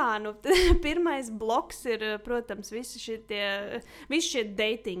 pirmais bloks ir, protams, visi šie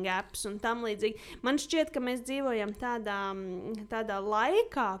dating apps un tam līdzīgi. Man šķiet, ka mēs dzīvojam tādā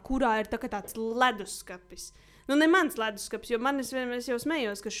laikā, kurā ir tāds leduskapis. Nu, ne mans leduskapis, jo es jau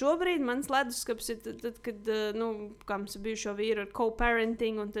smējos, ka šobrīd mans leduskapis ir tad, kad, kā mums bijušo vīru ir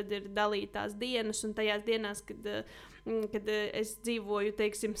co-parenting, un tad ir dalītās dienas, un tajās dienās, kad es dzīvoju,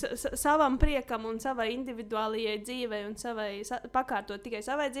 teiksim, savam priekam un savai individuālajai dzīvei un pakārtot tikai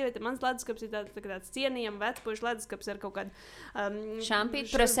savai dzīvei, tad mans leduskapis ir tāds cienījams vecpuišu leduskapis ar kaut kādu šampīt,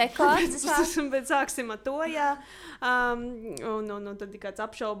 proseko. Bet sāksim ar to, jā. Un tad ir kāds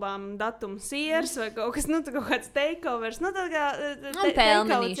apšaubām datums siers vai kaut kas, kaut kāds takeovers. Tā kā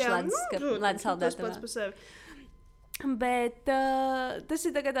pelmenīšu ledusaldētavā. Tas pats par sevi. Bet tas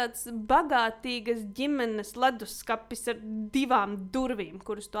ir tāds bagātīgas ģimenes leduskapis ar 2 durvīm,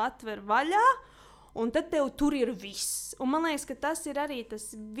 kuras tu atver vaļā, un tad tev tur ir viss. Un man liekas, ka tas ir arī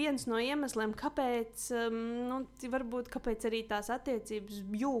viens no iemesliem, kāpēc, kāpēc arī tās attiecības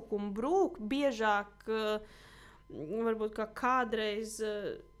jūk un brūk biežāk, varbūt kā kādreiz,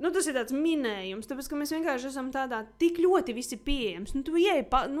 tas ir tāds minējums, tāpēc, ka mēs vienkārši esam tik ļoti visi pieejams. Tu ieej,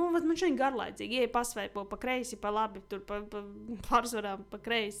 man šeit garlaicīgi, ieej pasveipo pa kreisi, pa labi, tur pārsvarā pa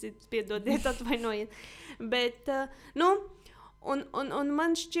kreisi, piedodiet, atvainojiet. Bet, un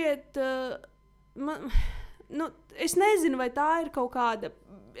man šķiet, es nezinu, vai tā ir kaut kāda,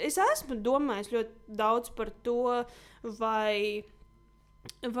 es esmu domājis ļoti daudz par to,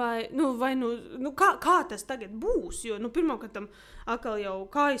 kā tas tagad būs, jo, pirmkārt, atkal jau,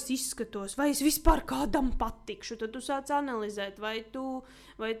 kā es izskatos, vai es vispār kādam patikšu, tad tu sāc analizēt, vai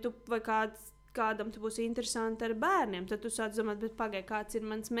kādam tu būsi interesanti ar bērniem, tad tu sāc domāt, bet pagaid, kāds ir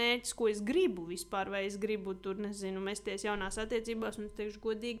mans mērķis, ko es gribu vispār, vai es gribu tur, mesties jaunās attiecībās, un es teikšu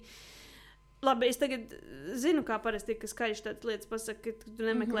godīgi. Labi, es tagad zinu, kā parasti, ka skaļš tādas lietas pasaka, ka tu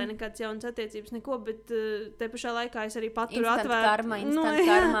nemeklē nekādas jaunas attiecības, neko, bet te pašā laikā es arī paturu atvērtu. Instant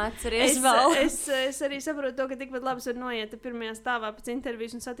karma, atceries vēl. Es arī saprotu to, ka tikpat labi var noiet pirmajā stāvā pēc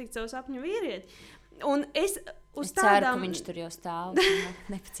intervijas un satikt savu sapņu vīrieti. Un es ceru, ka viņš tur jau stāv.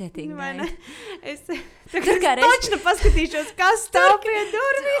 Nepacietīgi. Ne? Es točnu paskatīšos, kas stāv pie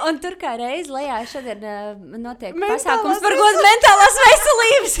durvīm. Un tur kā reiz lejā šodien notiek pasākums par godu mentālās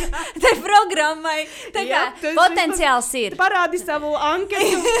veselības. Tai programmai. Tā kā potenciāls ir. Parādi savu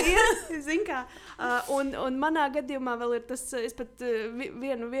anketu. Zin kā. Un manā gadījumā vēl ir tas, es pat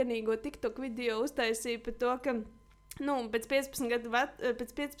vienu vienīgo TikTok video uztaisīju par to, ka pēc 15 gadu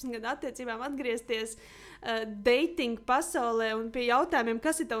attiecībām atgriezties dating pasaulē un pie jautājumiem,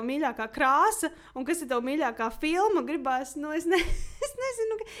 kas ir tava mīļākā krāsa un kas ir tava mīļākā filma, gribās, es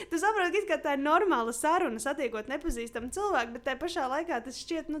nezinu, tu saproti, ka tā ir normāla saruna satiekot nepazīstamu cilvēku, bet tajā pašā laikā tas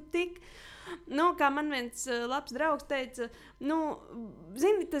šķiet, tik, kā man viens labs draugs teica,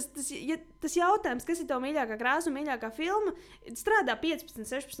 zini, tas jautājums, kas ir tava mīļākā krāsa un mīļākā filma, strādā 15,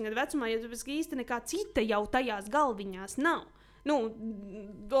 16 gadu vecumā, jo tu īsti nekā cita jau tajās galviņās nav.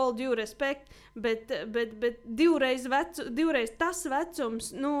 All due respect, bet divreiz tas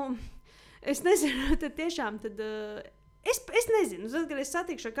vecums, es nezinu, tad tiešām, es nezinu, kad es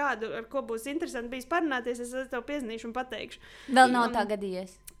satikšu kādu, ar ko būs interesanti bijis parunāties, es tev piezinīšu un pateikšu. Vēl nav tā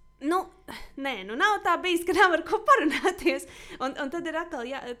gadījies? Nē, nav tā bijis, ka nav ar ko parunāties. Un tad ir atkal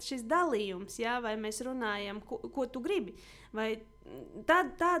šis dalījums, vai mēs runājam, ko tu gribi. Vai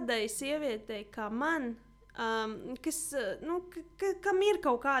tādai sievietei kā man, kam ir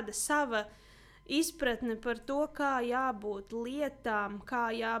kaut kāda sava izpratne par to, kā jābūt lietām,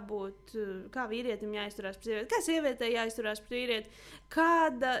 kā vīrietim jāizturās pret sievieti, kā sievietei jāizturās pret vīrieti,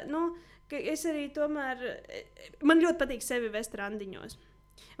 kāda, ka es arī tomēr, man ļoti patīk sevi vest randiņos.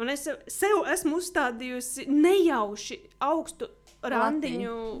 Un es sev esmu uzstādījusi nejauši augstu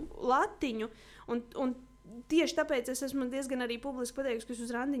randiņu latiņu, un tieši tāpēc es esmu diezgan arī publiski pateikusi, ka es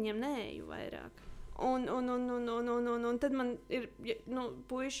uz randiņiem neeju vairāk. Un tad man ir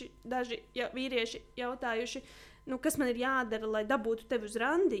puiši, daži vīrieši jautājuši, kas man ir jādara, lai dabūtu tevi uz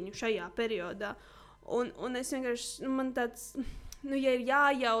randiņu šajā periodā. Un es vienkārši, man tāds, ja ir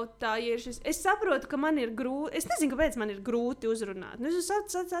jājautā, es saprotu, ka man ir grūti, es nezinu, kāpēc man ir grūti uzrunāt. Es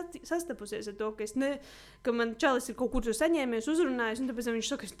esmu sastapusies ar to, ka man čalis ir kaut kur to saņēmies, uzrunājis, un tāpēc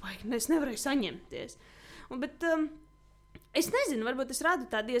viņš saka, es nevarēju saņemties. Es nezinu, varbūt es radu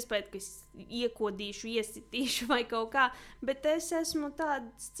tādu iespēju, ka es iekodīšu, iesitīšu vai kaut kā, bet es esmu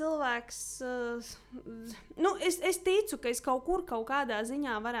tāds cilvēks, es ticu, ka es kaut kādā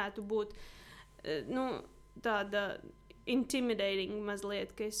ziņā varētu būt, tāda intimidating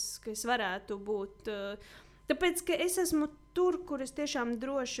mazliet, ka es varētu būt, tāpēc, ka es esmu tur, kur es tiešām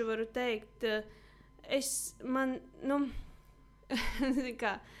droši varu teikt,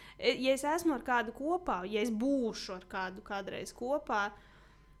 ja es esmu ar kādu kopā, ja es būšu ar kādu kādreiz kopā,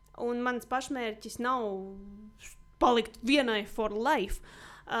 un mans pašmērķis nav palikt vienai for life,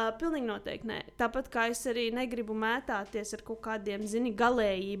 pilnīgi noteikti nē. Tāpat kā es arī negribu mētāties ar kaut kādiem,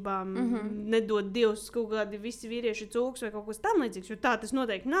 galējībām, nedod Dievs kaut kādi visi vīrieši cūks vai kaut kas tam līdzīgs, jo tā tas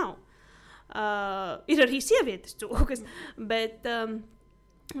noteikti nav. Ir arī sievietes cūkas, bet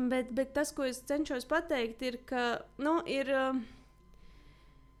tas, ko es cenšos pateikt, ir, ka,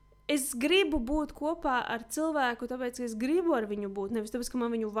 es gribu būt kopā ar cilvēku, tāpēc, ka es gribu ar viņu būt, nevis tāpēc, ka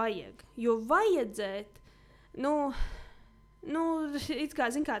man viņu vajag. Jo vajadzēt, it kā,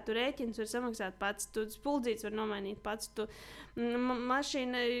 tu rēķins var samaksāt pats, tu spuldzītes var nomainīt pats, tu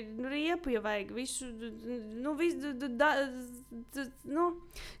mašīna riepu, ja vajag visu,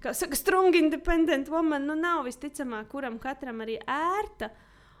 kā saka, strong independent woman, nav visticamāk, kuram katram arī ērta,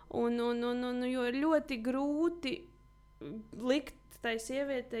 jo ir ļoti grūti likt tai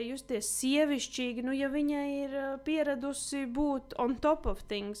sievietei justies sievišķīgi, ja viņai ir pieradusi būt on top of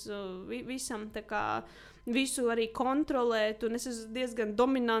things, visam tā kā visu arī kontrolēt, un es esmu diezgan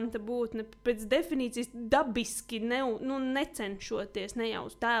dominanta būtne, pēc definīcijas dabiski necenšoties,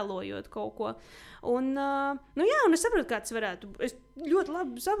 nejaustēlojot kaut ko. Un es saprotu, kā tas varētu būt. Es ļoti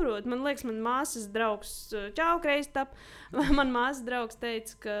labi saprotu. Man liekas, man māsas draugs, čau, Kreistap, man māsas draugs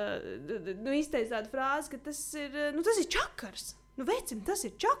teica, ka, izteica tādu frāzi, ka tas ir čakars. Vecim, tas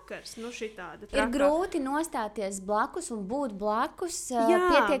ir čakars, šitāda traka. Ir grūti nostāties blakus un būt blakus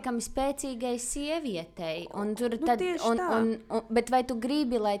pietiekami spēcīgai sievietei. Bet vai tu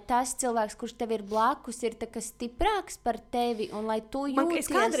gribi, lai tas cilvēks, kurš tev ir blakus, ir stiprāks par tevi un lai tu jūties... Es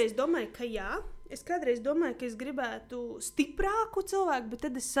kādreiz domāju, ka jā. Es kādreiz domāju, ka es gribētu stiprāku cilvēku, bet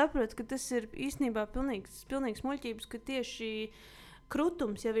tad es saprotu, ka tas ir īstenībā pilnīgs muļķības, ka tieši...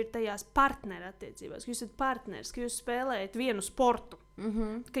 krutums jau ir tajās partnerattiecībās, ka jūs esat partners, ka jūs spēlējat vienu sportu,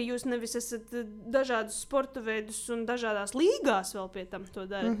 ka jūs nevis esat dažādus sporta veidus un dažādās līgās vēl pie tam to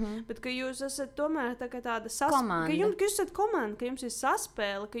darat, bet ka jūs esat tomēr tāda komanda. Ka jūs esat komanda, ka jums ir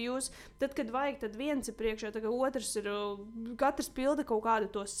saspēle, ka jūs, tad, kad vajag, tad viens ir priekšā, tad otrs ir, katrs pilda kaut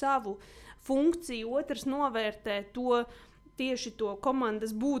kādu to savu funkciju, otrs novērtē tieši to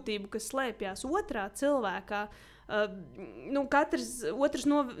komandas būtību, kas slēpjas otrā cilvēkā. Katrs otrs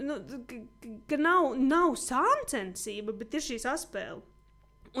ka nav sāncensība, bet ir šī saspēle.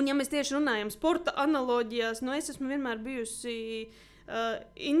 Un ja mēs tieši runājam sporta analoģijās, es esmu vienmēr bijusi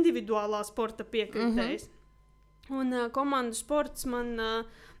individuālā sporta piekritējs. Un komandu sports man,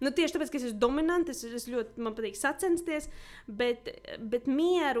 tieši tāpēc, ka es esmu dominants, man patīk sacensties, bet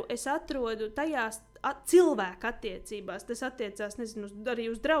mieru es atrodu tajās cilvēku attiecībās. Tas attiecās, arī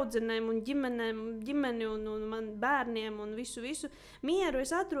uz draudzenēm un ģimeni un man bērniem un visu. Mieru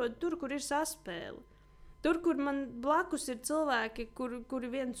es atrodu tur, kur ir saspēle. Tur, kur man blakus ir cilvēki, kuri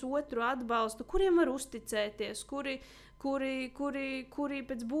viens otru atbalsta, kuriem var uzticēties, kuri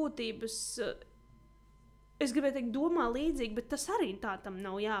pēc būtības... Es gribēju teikt, domā līdzīgi, bet tas arī tā tam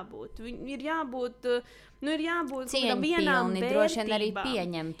nav jābūt. Ir jābūt vienām vērtībām. Droši vien arī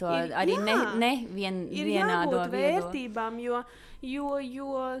pieņem to, ir jābūt vērtībām, jo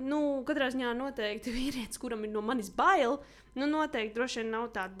katrā ziņā noteikti vīrietis, kuram ir no manis bail, noteikti droši vien nav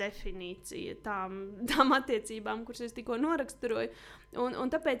tāda definīcija tām attiecībām, kuras es tikko noraksturoju. Un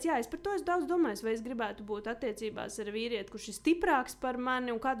tāpēc, es par to daudz domāju, vai es gribētu būt attiecībās ar vīrieti, kurš ir stiprāks par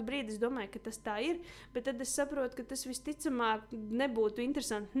mani, un kādu brīdi es domāju, ka tas tā ir, bet tad es saprotu, ka tas visticamāk nebūtu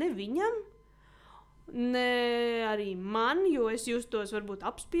interesanti ne viņam, ne arī man, jo es justos varbūt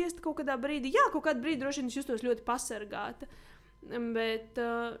apspiesta kaut kādā brīdī. Jā, kaut kādā brīdī droši vien es justos ļoti pasargāta. Bet,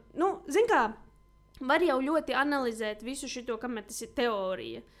 zin kā, var jau ļoti analizēt visu šito, kamēr tas ir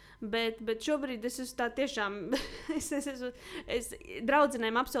teorija. Bet šobrīd es esmu tā tiešām, es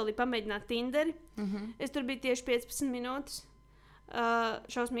draudzenēm apsolīju pamēģināt Tinderi. Es tur biju tieši 15 minūtes,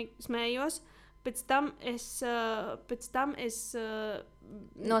 šausmīgi smējos. Pēc tam es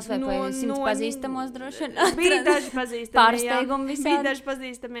nosvaipoju 100 pazīstamos droši vien. Bija daži pazīstami. Pārsteigumi visādi. Bija daži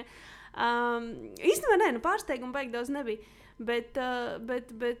pazīstami. Īstenībā nē, pārsteigumi baigi daudz nebija. Bet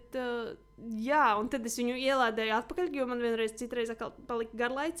jā, un tad es viņu ielādēju atpakaļ, jo man citreiz atkal palika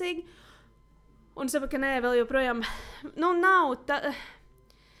garlaicīgi. Un es saprotu, ka nē, vēl joprojām nav tā.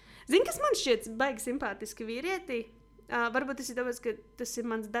 Zini, kas man šķiet baigi simpātiski vīrietī? Varbūt tas ir tāpēc, ka tas ir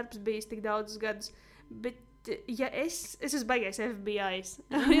mans darbs bijis tik daudzus gadus. Bet ja es esmu baigais FBI,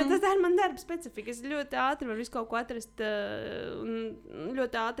 jo tas ir man darba specifika. Es ļoti ātri varu visu kaut ko atrast un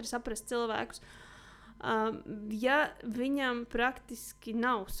ļoti ātri saprast cilvēkus. Ja viņam praktiski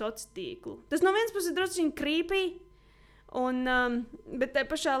nav sociālo tīklu. Tas no vienas puses drusku creepy, bet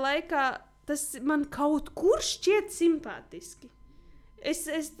tajā pašā laikā tas man kaut kur šķiet simpātiski.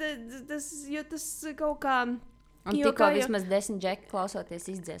 Tas kaut kā... Un tikko vismaz 10 džeki klausoties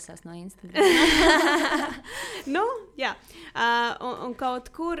izdziesās no Instagram. Jā. Un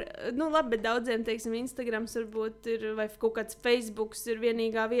kaut kur, labi, bet daudziem, teiksim, Instagrams varbūt ir, vai kaut kāds Facebooks ir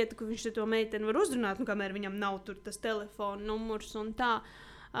vienīgā vieta, kur viņš to meiteni var uzrunāt, kamēr viņam nav tur tas telefona numurs un tā.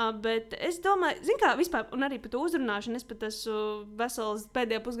 Bet es domāju, zin kā, vispār, un arī par to uzrunāšanu, es pat esmu veselas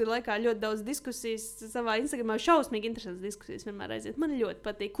pēdējā pusgada laikā ļoti daudz diskusijas savā Instagramā, šausmīgi interesantas diskusijas vienmēr aiziet. Man ļoti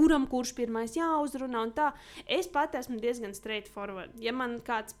patīk, kurš pirmais jāuzrunā un tā. Es pat esmu diezgan straightforward. Ja man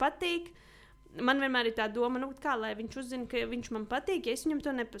kāds patīk, man vienmēr ir tā doma, kā lai viņš uzzina, ka viņš man patīk, ja es viņam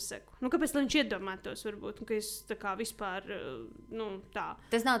to nepasaku. Kāpēc lai viņš iedomātos, varbūt, ka es tā kā vispār, tā.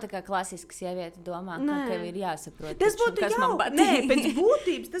 Tas nav tā kā klasisks sieviete domā, ka tev ir jāsaprot, tas būtu kas man patīk. Nē, pēc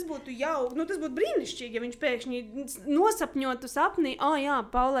būtības tas būtu jau, tas būtu brīnišķīgi, ja viņš pēkšņi nosapņotu sapnī, jā,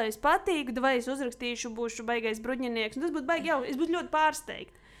 Paulai es patīku, vai es uzrakstīšu, būšu baigais bruņinieks, un tas būtu baigi jau, es būtu ļoti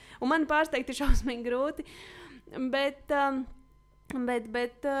pārsteigta. Un man pārsteigt ir šausmīgi grūti, bet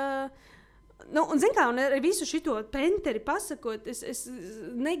un zin kā, un ar visu šito penteri pasakot, es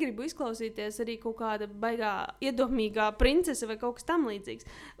negribu izklausīties arī kaut kāda baigā iedomīgā princese vai kaut kas tam līdzīgs.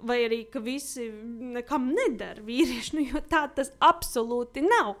 Vai arī, ka visi nekam nedara vīrieši, jo tā tas absolūti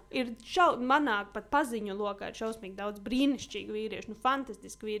nav. Ir manāk pat paziņu lokā ir šausmīgi daudz brīnišķīgu vīriešu,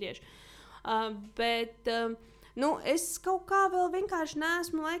 fantastiski vīriešu. Es kaut kā vēl vienkārši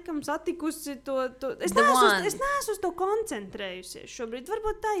neesmu laikam satikusi to. Es neesmu uz to koncentrējusies šobrīd.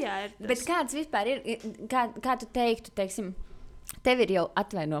 Varbūt tajā ir tas. Bet kāds vispār ir, kā tu teiktu, teiksim, tev ir jau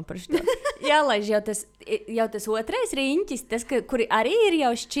atvaino par šo. Jālaiž jau tas otrais riņķis, tas, kuri arī ir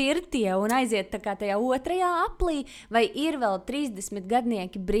jau šķirtie un aiziet tā kā tajā otrajā aplī, vai ir vēl 30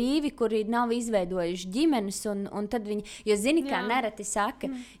 gadnieki brīvi, kuri nav izveidojuši ģimenes, un tad viņi, jo zini, kā nereti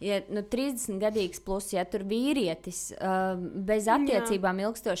saka, ja 30 gadīgs plus, ja tur vīrietis bez attiecībām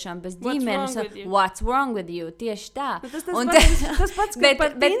ilgstošām, bez ģimenes, what's wrong with you? Tieši tā. Tas pats,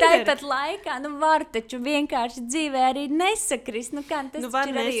 bet tāpat laikā, var taču vienkārši dzīvē arī nesakrist. Kā tas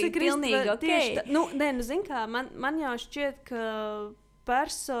ir arī pilnīgi ok. Zin kā, man jau šķiet, ka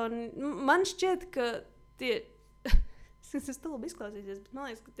man šķiet, ka tie... Es labi izklausīsies, bet man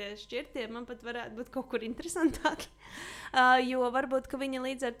liekas, ka tie šķirtie man pat varētu būt kaut kur interesantāki. Jo varbūt, ka viņi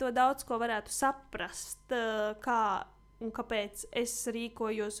līdz ar to daudz ko varētu saprast, kā un kāpēc es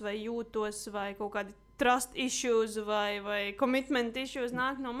rīkojos vai jūtos, vai kaut kādi trust issues vai commitment issues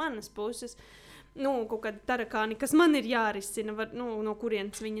nāk no manas puses. Kaut kādi tarakāni, kas man ir jārisina, no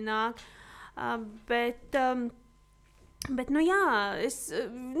kurienes viņi nāk. Bet jā, es,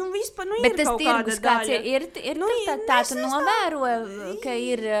 vispār, bet ir kaut kāda daļa. Ir tā tu novēro, ka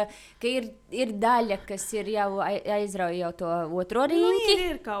ir daļa, kas ir jau aizrauja jau to otro riņķi?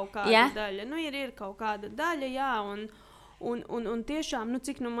 Ir kaut kāda daļa. Ir kaut kāda daļa, jā, un tiešām,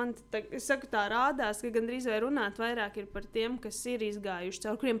 cik man es saku, tā rādās, ka gandrīz vai runāt vairāk ir par tiem, kas ir izgājuši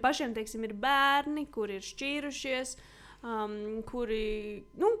caur, kuriem pašiem, teiksim, ir bērni, kuri ir šķīrušies, kuri,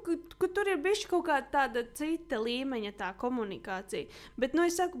 tur ir bišķi kaut kāda tāda cita līmeņa tā komunikācija. Bet,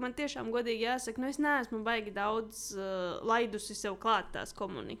 es saku, man tiešām godīgi jāsaka, es neesmu baigi daudz laidusi sev klāt tās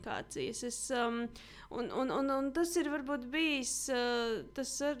komunikācijas. Un tas ir varbūt bijis,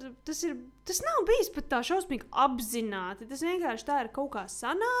 tas nav bijis pat tā šausmīgi apzināti. Tas vienkārši tā ir kaut kā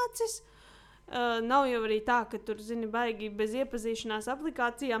sanācis. Nav jau arī tā, ka tur, zini, baigi bez iepazīšanās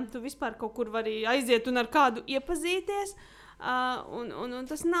aplikācijām tu vispār kaut kur vari aiziet un ar kādu iepazīties. Un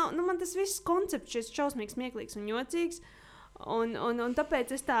tas nav, man tas viss koncepts šis šausmīgs, smieklīgs un jocīgs. Un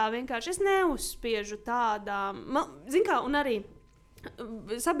tāpēc es tā vienkārši neuzspiežu tādām. Zini kā, un arī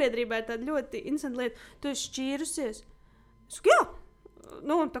sabiedrībā ir tāda ļoti interesanta lieta. Tu esi šķīrusies? Jā.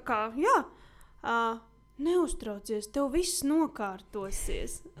 Tā kā, jā. Neuztraucies, tev viss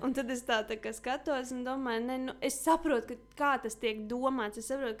nokārtosies. Un tad es tā kā skatos un domāju, es saprotu, kā tas tiek domāts. Es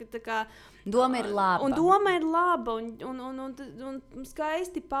saprotu, ka tā kā... Doma ir laba. Un doma ir laba, un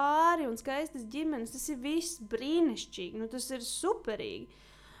skaisti pāri, un skaistas ģimenes. Tas ir viss brīnišķīgi, tas ir superīgi.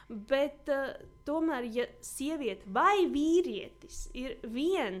 Bet tomēr, ja sieviete vai vīrietis ir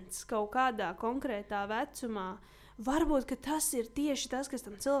viens kaut kādā konkrētā vecumā, varbūt, ka tas ir tieši tas, kas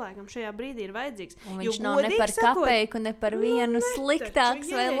tam cilvēkam šajā brīdī ir vajadzīgs. Un viņš nav ne par kapeiku, ne par vienu sliktāks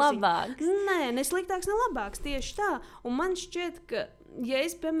vai labāks. Nē, ne sliktāks, ne labāks, tieši tā. Un man šķiet, ka, ja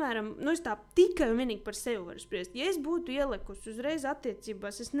es, piemēram, es tā tikai un vienīgi par sevi varu spriest, ja es būtu ielikusi uzreiz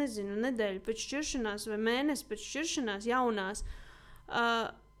attiecībās, es nezinu, nedēļu pēc šķiršanās vai mēnesi pēc šķiršanās jaunās,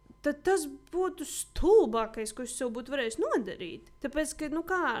 tad tas būtu stulbākais, ko es sev būtu varējis nodarīt. Tāpēc, ka,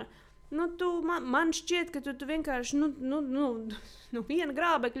 man šķiet, ka tu vienkārši viena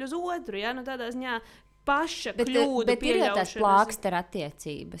grābekļa uz otru, ja? Tādā ziņā paša kļūdu bet ir jau tās plākstera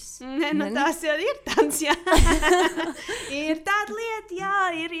attiecības. Tās jau ir tāds, jā. Ir tāda lieta, jā,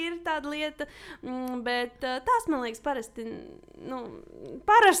 ir tāda lieta, bet tās, man liekas,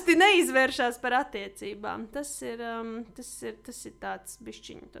 parasti neizvēršās par attiecībām. Tas ir tāds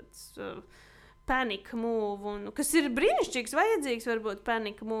bišķiņu tāds... panic move, kas ir brīnišķīgs, vajadzīgs varbūt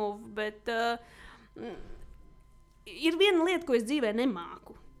panic move, bet ir viena lieta, ko es dzīvē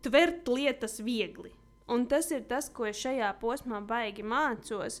nemāku. Tvert lietas viegli. Un tas ir tas, ko es šajā posmā baigi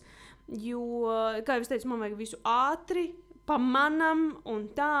mācos, jo, kā jau es teicu, man vajag visu ātri, pamanam un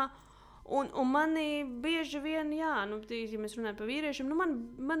tā. Un mani bieži vien, jā, ja mēs runājam par vīriešiem,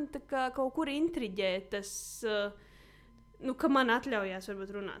 man tā kā kaut kur intriģē tas... ka man atļaujās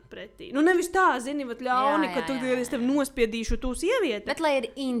varbūt runāt pretī. Nevis tā, zini, ļauni, ka es tev nospiedīšu tu sievieti. Bet lai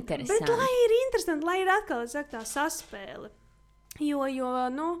ir interesanti. Bet lai ir interesanti, lai ir atkal, tā saspēle. Jo,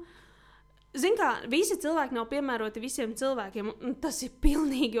 zini kā, visi cilvēki nav piemēroti visiem cilvēkiem, un tas ir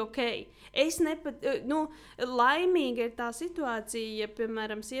pilnīgi ok. Es laimīga ir tā situācija, ja,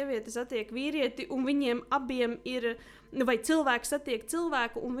 piemēram, sieviete satiek vīrieti, un viņiem abiem ir, vai cilvēks satiek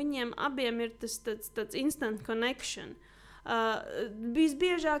cilvēku, un viņiem abiem ir tas tāds instant connection.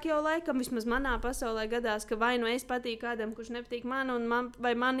 Visbiežāk jau laikam, vismaz manā pasaulē gadās, ka vai es patīku kādam, kurš nepatīk man,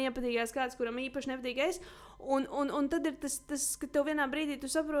 vai man iepatīkās kāds, kuram īpaši nepatīk es, un tad ir tas, ka tev vienā brīdī tu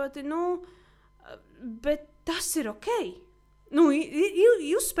saproti, bet tas ir ok.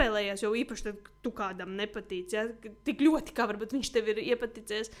 Uzspēlējies jau īpaši, tad tu kādam nepatīc, ja? Tik ļoti, kā varbūt viņš tev ir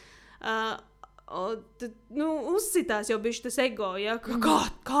iepaticies. Tad, uzsitās jau bišķi tas ego, ja?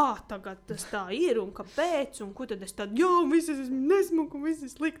 Kā tagad tas tā ir un kāpēc, un ko tad es tādu, viss esmu nesmuku, viss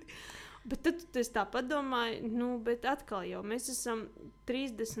ir slikti. Bet tad es tā padomāju, bet atkal jau mēs esam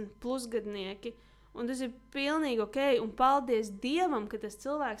 30 plusgadnieki, un tas ir pilnīgi ok, un paldies Dievam, ka tas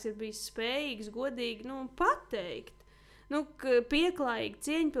cilvēks ir bijis spējīgs godīgi, pateikt. Pieklājīgi,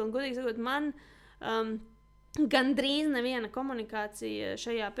 cieņpilni, godīgi sakot, man... Gandrīz neviena komunikācija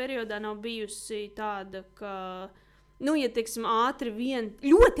šajā periodā nav bijusi tāda, ka, ja teiksim,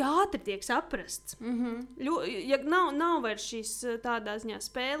 ļoti ātri tiek saprasts. Ja nav vairs šīs tādā ziņā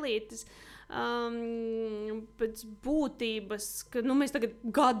spēlītes pēc būtības, ka mēs tagad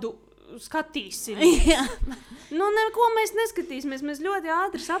gadu skatīsimies. Neko mēs neskatīsimies, mēs ļoti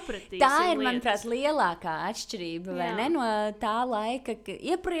ātri sapratīsim. Tā ir, manuprāt, lielākā atšķirība, vai ne, no tā laika, ka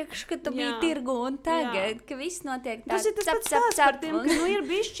iepriekš, kad tu biji tirgu un tagad, ka viss notiek tā. Tas ir tas pats stāsts par tiem, ka ir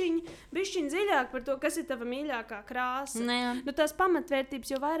bišķiņ dziļāk par to, kas ir tava mīļākā krāsa. Tās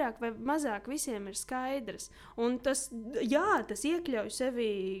pamatvērtības jau vairāk vai mazāk visiem ir skaidras. Un tas iekļauj sevi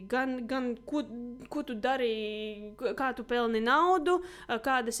gan ko tu dari, kā tu pelni naudu,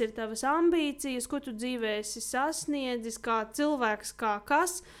 kādas ir tavas ambīcijas, ko tu dzīvē esi sasniedzis, kā cilvēks, kā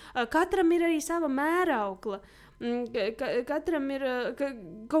kas. Katram ir arī sava mēraukla. Katram ir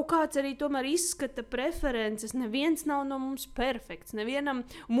kaut kāds arī tomēr izskata preferences. Neviens nav no mums perfekts. Nevienam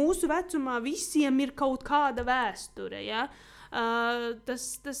mūsu vecumā visiem ir kaut kāda vēsture, ja?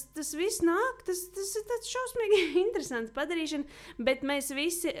 Tas viss nāk, tas ir tāds šausmīgi interesants padarīšana, bet mēs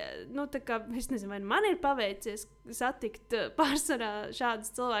visi, es nezinu, vai man ir paveicies satikt pārsvarā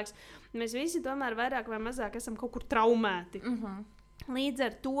šādus cilvēkus, mēs visi tomēr vairāk vai mazāk esam kaut kur traumēti. Līdz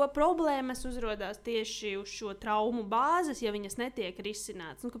ar to problēmas uzrodās tieši uz šo traumu bāzes, ja viņas netiek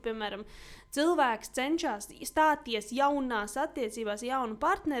risinātas. Nu, ka, piemēram, cilvēks cenšas stāties jaunās attiecībās, jaunu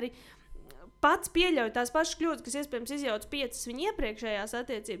partneri, pats pieļauj tās pašas kļūdas, kas iespējams izjauc 5 viņa iepriekšējās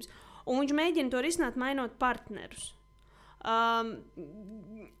attiecības, un viņš mēģina to risināt, mainot partnerus.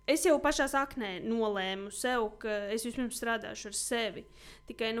 Es jau pašā saknē nolēmu sev, ka es vispirms strādāšu ar sevi.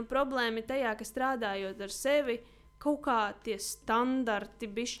 Tikai problēma ir tajā, ka strādājot ar sevi, kaut kā tie standarti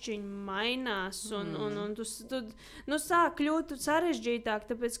bišķiņi mainās, un tu sāk kļūt sarežģītāk,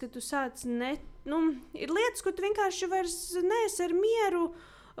 tāpēc, ka tu sāc ir lietas, ko tu vienkārši vairs neesi ar mieru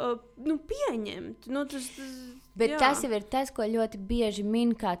pieņemt. Bet tas jau ir tas, ko ļoti bieži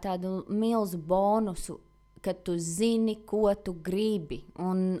min kā tādu milzu bonusu, ka tu zini, ko tu gribi.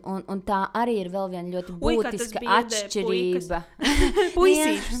 Un tā arī ir vēl viena ļoti būtiska atšķirība.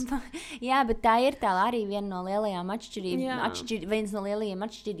 Puisīšas. Jā, bet tā ir tā arī viena no lielajām atšķirībām, viens no lielajiem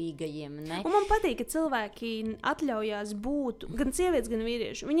atšķirīgajiem. Ne? Un man patīk, ka cilvēki atļaujās būt, gan sievietes, gan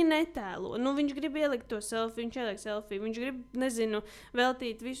vīrieši. Viņi netēlo. Viņš grib ielikt to selfiju, viņš ieliek selfiju. Viņš grib,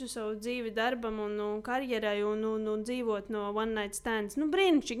 veltīt visu savu dzīvi darbam un karjerai un dzīvot no one night stands.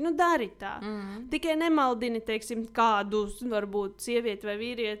 Brīnišķīgi, dari tā. Tikai nemaldini, teiksim, kādu, varbūt, sievieti vai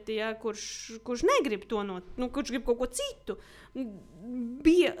vīrieti, ja, kurš negrib to kurš grib kaut ko citu.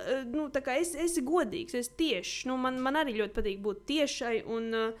 Tā kā esi godīgs, esi tiešs. Man arī ļoti patīk būt tiešai,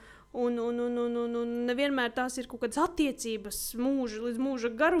 un nevienmēr tās ir kaut kādas attiecības līdz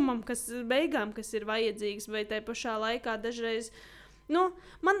mūža garumam, kas ir vajadzīgs, vai tai pašā laikā dažreiz,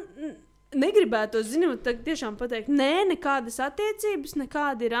 man negribētu, tiešām pateikt, nekādas attiecības,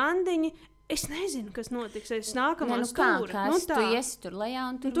 nekādi randiņi. Es nezinu, kas notiks. Es nākamā stūra. Tu iesi tur lejā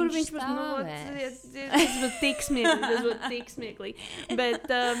un tur viņš stāvēs. Tas būtu tik smieklīgi.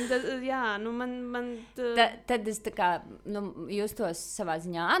 Bet, Tad es tā kā, justos savā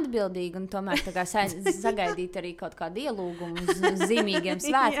ziņā atbildīgi un tomēr tā kā sagaidīt arī kaut kādu ielūgumu uz zīmīgiem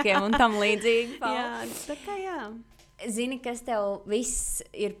svētkiem un tam līdzīgi. Jā, tā kā jā. Zini, kas tev viss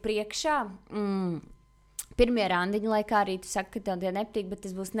ir priekšā? Pirmie randiņi, lai kā arī tu saki, ka tev tie nepatīk, bet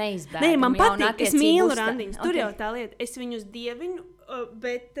tas būs neizbēgami. Nē, man patīk, es mīlu randiņus. Tur jau tā lieta, es viņus dievinu,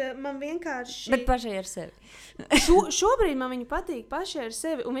 bet man vienkārši... Bet pašai ar sevi. Šobrīd man viņi patīk pašai ar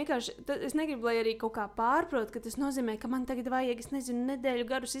sevi, un vienkārši es negribu, lai arī kaut kā pārprot, ka tas nozīmē, ka man tagad vajag, nedēļu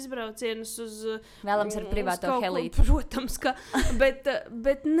garus izbraucienus uz... Vēlams ar privāto helīti. Protams, ka...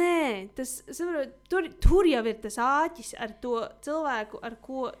 bet nē, tur jau ir tas āķis ar to cilvēku, ar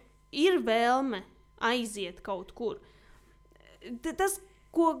ko ir vēlme aiziet kaut kur. Tas,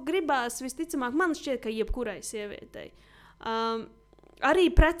 ko gribās visticamāk, man šķiet, ka jebkurai sievietei. Arī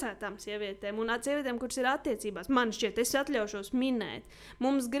precētām sievietēm un sievietēm, kuras ir attiecībās, man šķiet, es atļaušos minēt.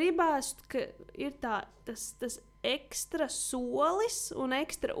 Mums gribās, ka ir tas ekstra solis un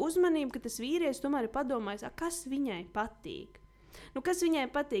ekstra uzmanība, ka tas vīrietis tomēr ir padomājis, kas viņai patīk. Kas viņai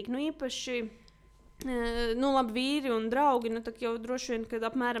patīk? Īpaši... labi, vīri un draugi, tā jau droši vien, kad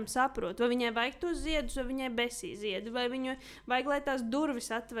apmēram saprot, vai viņai vajag tos ziedus, vai viņai besī ziedi, vai viņai vajag, lai tās durvis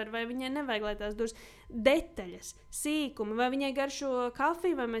atver, vai viņai nevajag, lai tās durvis. Detaļas, sīkumi, vai viņai garšo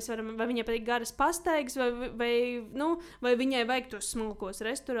kafiju, vai viņai patīk garas pastaigas, vai viņai vajag tos smalkos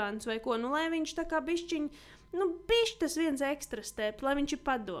restorānus, vai ko, lai viņš tā kā bišķiņ, tas viens ekstra step, lai viņš ir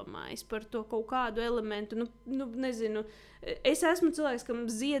padomājis par to kaut kādu elementu, nezinu. Es esmu cilvēks, kam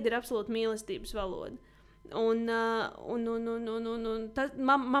ziedi ir absolūti mīlestības valoda. Un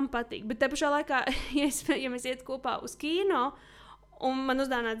man patīk. Bet te pašā laikā, ja mēs iet kopā uz kino, un man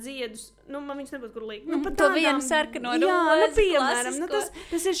uzdāvināt ziedus, man viņus nebūtu kur likt. To vienu sarkano rulēs, piemēram,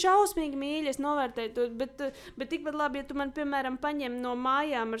 tas ir šausmīgi mīļi, es novērtēju to, bet tikpat labi, ja tu man, piemēram, paņem no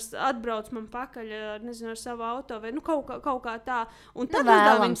mājām, atbrauc man pakaļ, nezinu, ar savu auto, vai kaut kā tā, un tad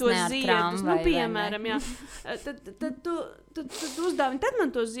uzdāvini tos ziedus, piemēram, jā. Tad tu uzdāvini, tad man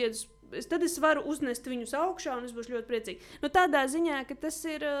tos ziedus, tad es varu uznest viņus augšā, un es būšu ļoti priecīga. Tādā ziņā, ka tas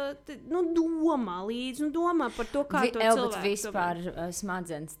ir, domā līdzi, domā par to, kā to cilvēku. Bet vispār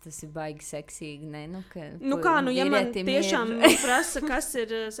smadzenes, tas ir baigi seksīgi, ne? Ja man tiešām prasa, kas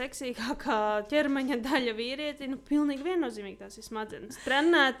ir seksīgākā ķermeņa daļa vīrieti, pilnīgi viennozīmīgi tās ir smadzenes.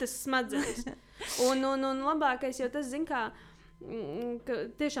 Trenētas smadzenes. Un labākais jau tas, zin kā, ka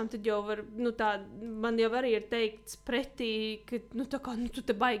tiešām tad jau var, man jau arī ir teikts pretī, ka, tu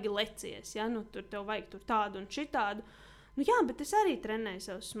te baigi lecies, ja, tur tev vajag tur tādu un šitādu. Jā, bet es arī trenēju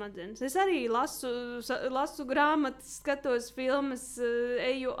savus smadzenes. Es arī lasu grāmatas, skatos filmas,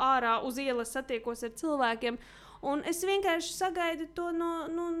 eju ārā uz ielas, satiekos ar cilvēkiem. Un es vienkārši sagaidu to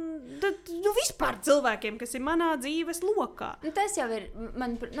no vispār cilvēkiem, kas ir manā dzīves lokā. Tas jau ir,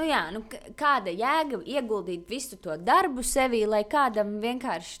 kāda jēga ieguldīt visu to darbu sevī, lai kādam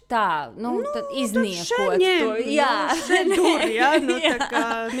vienkārši tā, izniekot to. Jā, šeit dur, tā kā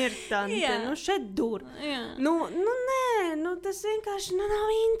mirtante, šeit dur. Nē, tas vienkārši nav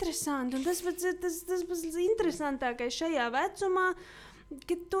interesanti. Un tas pats interesantākais šajā vecumā,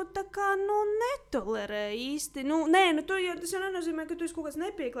 ka tu tā kā, netolerē īsti. Tas jau nenozīmē, ka tu esi kaut kāds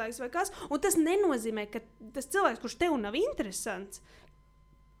nepieklājīgs vai kas. Un tas nenozīmē, ka tas cilvēks, kurš tev nav interesants,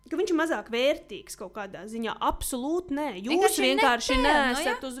 ka viņš ir mazāk vērtīgs kaut kādā ziņā. Absolūti nē. Jūs vienkārši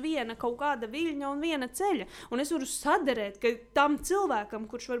neesat uz viena kaut kāda viļņa un viena ceļa. Un es varu saderēt, ka tam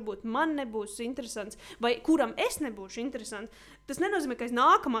cilvēkam, kurš varbūt man nebūs interesants, vai kuram es nebūšu interesants, tas nenozīmē, ka aiz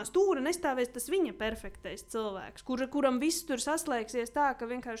nākamā stūra nestāvēs tas viņa perfektais cilvēks, kuram viss tur saslēgsies tā, ka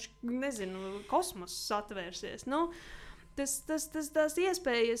vienkārši, kosmoss atvērsies. Tās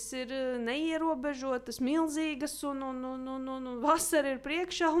iespējas ir neierobežotas, milzīgas, un vasara ir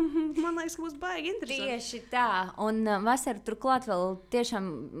priekšā, un man liekas, ka būs baigi interesanti. Tieši tā, un vasara turklāt vēl tiešām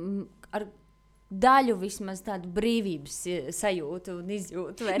ar daļu vismaz tādu brīvības sajūtu un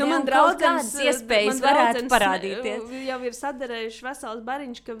izjūtu. Man draudzens iespējas varētu parādīties. Jau ir sadarējuši vesels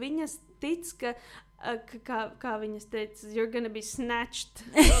bariņš, ka viņas tic, kā viņas teica, you're gonna be snatched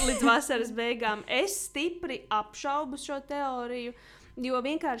līdz vasaras beigām. Es stipri apšaubu šo teoriju, jo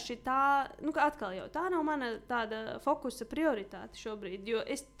vienkārši tā, atkal jau tā nav mana tāda fokusa prioritāte šobrīd, jo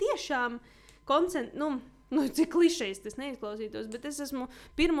es tiešām cik klišejs tas neizklausītos, bet es esmu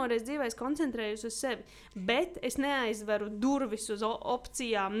pirmoreiz dzīvē koncentrējusi uz sevi, bet es neaizveru durvis uz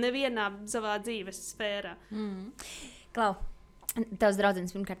opcijām nevienā savā dzīves sfērā. Klau. Tavs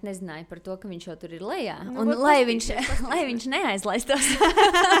draudzens pirmkārt nezināja par to, ka viņš jau tur ir lejā. Un lai viņš neaizlaistos.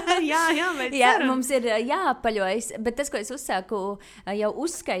 jā, mums ir jāapaļojas. Bet tas, ko es uzsāku jau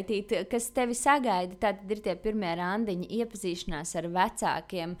uzskaitīt, kas tevi sagaida, tātad ir tie pirmie randiņi, iepazīšanās ar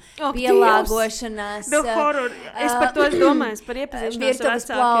vecākiem, pielāgošanās. Es par to domāju, par iepazīšanos ar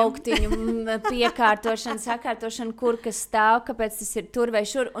vecākiem. Plauktiņu, piekārtošanu, sakārtošanu, kur kas stāv, kāpēc tas ir tur vai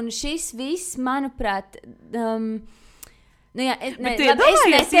šur. Un šis viss, manuprāt, es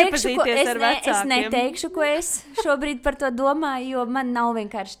neteikšu, ko es šobrīd par to domāju, jo man nav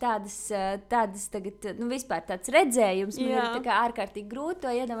vienkārši tādas tagad, vispār tāds redzējums. Man ir tā kā ārkārtīgi grūti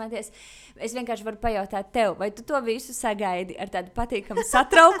to iedomāties. Es vienkārši varu pajautāt tev, vai tu to visu sagaidi ar tādu patīkamu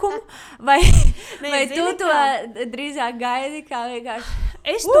satraukumu, vai tu to drīzāk gaidi kā vienkārši...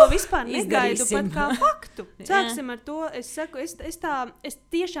 Es to vispār negaidu pat kā faktu. Sāksim ar to. Es saku, es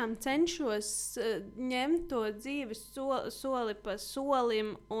tiešām cenšos ņemt to dzīves soli pa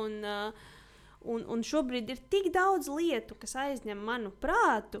solim, un šobrīd ir tik daudz lietu, kas aizņem manu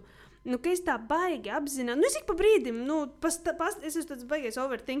prātu, ka es tā baigi apzināti. Es ik pa brīdim, es esmu tāds baigais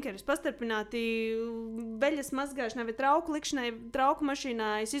overthinkeris, pastarpināti beļas mazgāšanai vai trauku likšanai, trauku mašīnā.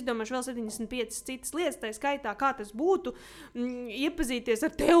 Es izdomāšu vēl 75 citas lietas, tā skaitā, kā tas būtu iepazīties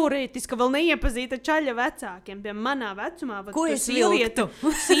ar teorētiski vēl neiepazīta čaļa vecākiem. Piemēram, manā vecumā. Ko es vilktu?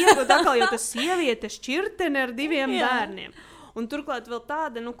 Atkal jau tas sieviete šķirtene ar 2 bērniem. Un turklāt vēl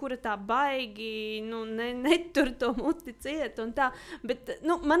tāda, kura tā baigi, netur to muti ciet un tā. Bet,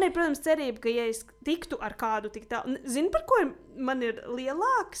 man ir, protams, cerība, ka ja es tiktu ar kādu tik tā... Zini, par ko man ir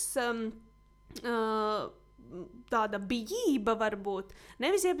lielāks tāda bijība varbūt?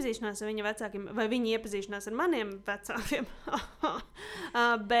 Nevis iepazīšanās ar viņa vecākiem, vai viņa iepazīšanās ar maniem vecākiem.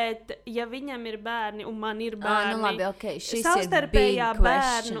 Bet, ja viņam ir bērni un man ir bērni, labi, okay. Savstarpējā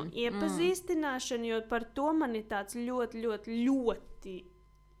bērnu iepazīstināšana, jo par to man ir tāds ļoti, ļoti, ļoti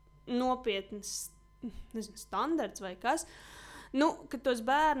nopietns, standarts vai kas. Ka tos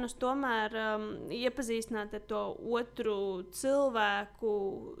bērnus tomēr iepazīstināt ar to otru cilvēku,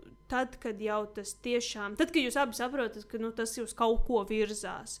 tad, kad jau tas tiešām, tad, kad jūs abi saprotat, ka tas jūs kaut ko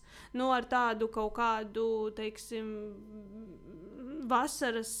virzās. Ar tādu kaut kādu, teiksim,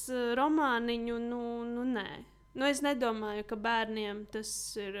 vasaras romāniņu, nē. Es nedomāju, ka bērniem tas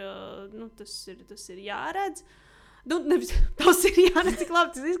ir jāredz. Tas ir jāredz, cik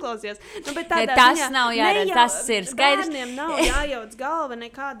labi tas izklausījās. Tas nav jāredz, tas ir skaidrs. Bērniem nav jājauc galva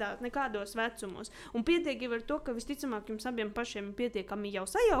nekādos vecumos. Un pietiek ar to, ka visticamāk jums abiem pašiem pietiekami jau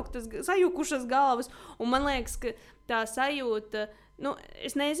sajukušas galvas. Un man liekas, ka tā sajūta,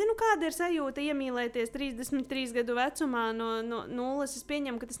 es nezinu, kāda ir sajūta iemīlēties 33 gadu vecumā no nulles. Es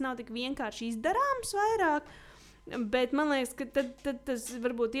pieņemu, ka tas nav tik vienkārši izdarāms vairāk. Bet man liekas, ka tad tas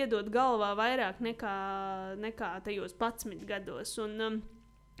varbūt iedod galvā vairāk nekā tajos 11 gados. Un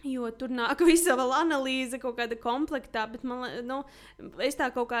Jo tur nāk visa vēl analīze, kaut kāda komplektā, bet es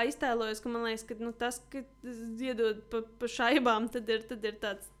tā kaut kā iztēlojos, ka man liekas, ka tas, ka iedod pa šaibām, tad ir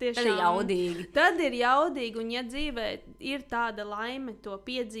tāds tiešām... Tad ir jaudīgi. Tad ir jaudīgi, un ja dzīvē ir tāda laime to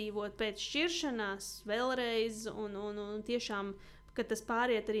piedzīvot pēc šķiršanās vēlreiz, un tiešām, ka tas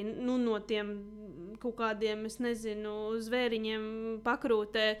pāriet arī no tiem kaut kādiem, es nezinu, zvēriņiem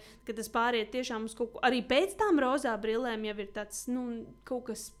pakrūtē, ka tas pāriet tiešām uz kaut ko, arī pēc tām rozā brillēm jau ir tāds, kaut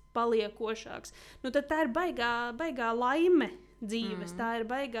kas paliekošāks. Tad tā ir baigā laime dzīves, tā ir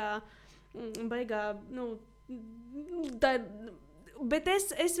baigā, tā ir, bet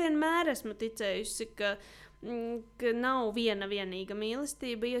es vienmēr esmu ticējusi, ka nav vienīga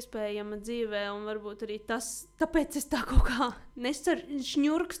mīlestība iespējama dzīvē, un varbūt arī tāpēc es tā kaut kā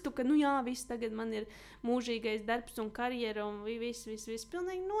šņurkstu, ka, viss tagad man ir mūžīgais darbs un karjera, un viss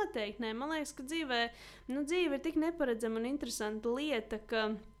pilnīgi noteikti. Nē, man liekas, ka dzīve ir tik neparedzama un interesanta lieta,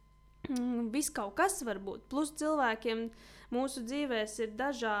 ka viss kaut kas var būt. Plus cilvēkiem mūsu dzīvēs ir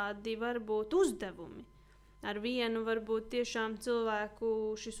dažādi, varbūt, uzdevumi. Ar vienu varbūt tiešām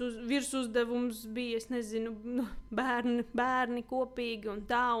cilvēku šis virsuzdevums bija, es nezinu, bērni kopīgi un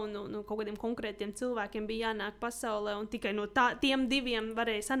tā, un kaut kādiem konkrētiem cilvēkiem bija jānāk pasaulē, un tikai no tiem diviem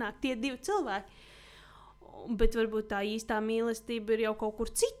varēja sanākt tie divi cilvēki. Bet varbūt tā īstā mīlestība ir jau kaut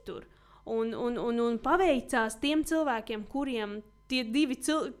kur citur. Un paveicās tiem cilvēkiem, kuriem tie divi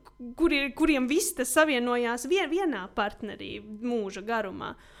kuriem viss tas savienojās vienā partnerī mūža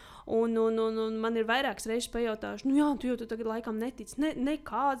garumā. Un man ir vairākas reizes pajautājuši, tu jau tagad laikam netici ne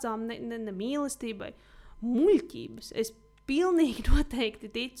kāzām, ne mīlestībai. Muļķības. Es pilnīgi noteikti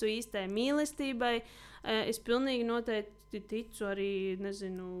ticu īstai mīlestībai. Es pilnīgi noteikti ticu arī,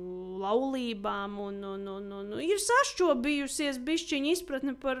 nezinu, laulībām. Un ir sašķobījusies bišķiņa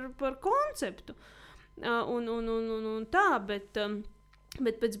izpratne par konceptu. Un tā, bet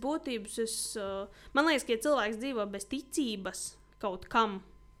pēc būtības man liekas, ka ja cilvēks dzīvo bez ticības kaut kam,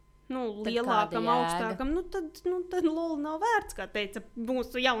 lielākam, augstākam, tad lol nav vērts, kā teica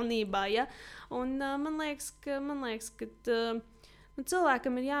mūsu jaunībā, ja? Un man liekas, ka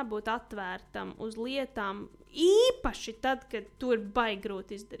cilvēkam ir jābūt atvērtam uz lietām, īpaši tad, kad to ir baigi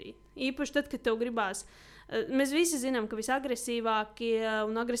grūti izdarīt. Īpaši tad, kad tev gribās. Mēs visi zinām, ka visagresīvākie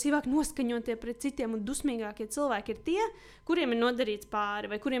un agresīvāk noskaņotie pret citiem un dusmīgākie cilvēki ir tie, kuriem ir nodarīts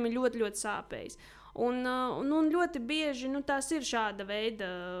pāri vai kuriem ir ļoti, ļoti sāpējis. Un ļoti bieži tās ir šāda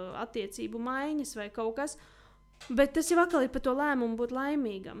veida attiecību maiņas vai kaut kas, bet tas jau atkal ir par to lēmumu būt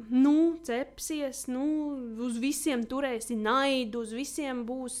laimīgam. Cepsies, uz visiem turēsi naidu, uz visiem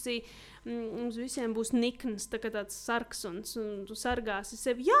būs nikns, tā kā tāds sarksuns, un tu sargāsi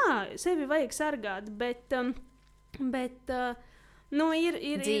sevi. Jā, sevi vajag sargāt, bet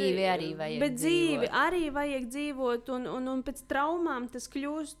dzīvi arī vajag bet dzīvi arī vajag dzīvot, un pēc traumām tas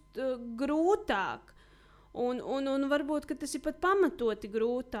kļūst grūtāk. Un varbūt, ka tas ir pat pamatoti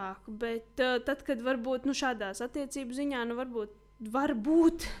grūtāk, bet tad, kad varbūt šādās attiecību ziņā,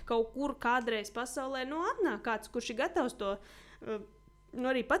 varbūt kaut kur kādreiz pasaulē atnāk kāds, kurš ir gatavs to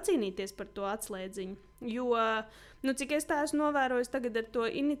arī pacīnīties par to atslēdziņu. Jo, cik es tā esmu novērojis tagad ar to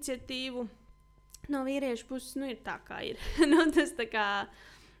iniciatīvu, no vīriešu puses, ir tā, kā ir. Tas tā kā,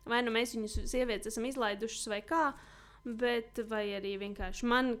 vai mēs viņus sievietes esam izlaidušas vai kā, bet vai arī vienkārši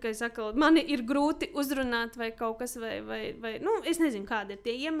mani ir grūti uzrunāt vai kaut kas, vai es nezinu, kādi ir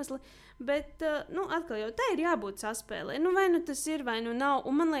tie iemesli, bet, atkal jau tā ir jābūt saspēlē. Vai tas ir, vai nav,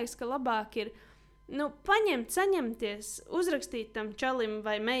 un man liekas, ka labāk ir, paņemt, saņemties, uzrakstīt tam čalim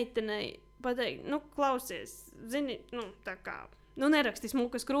vai meitenei, pateikt, klausies, zini, tā kā, neraksti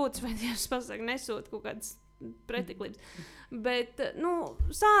smukas krūtis, vai Dievs pasaka, nesūt kaut kādas pretiklības. Bet,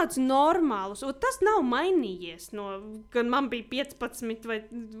 sāc normālus, un tas nav mainījies, kad man bija 15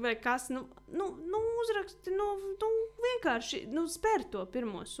 vai kas, uzraksti, vienkārši, spēr to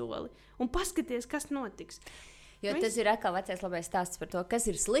pirmo soli un paskaties, kas notiks. Jo tas ir atkal vecais labais stāsts par to, kas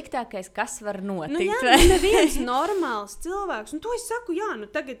ir sliktākais, kas var notikt. Jā, neviens normāls cilvēks, un to es saku,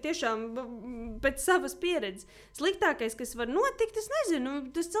 tagad tiešām pēc savas pieredzes. Sliktākais, kas var notikt, es nezinu,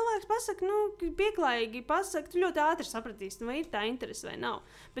 tas cilvēks pasaka, pieklājīgi pasaka, tu ļoti ātri sapratīsi, vai ir tā interese vai nav.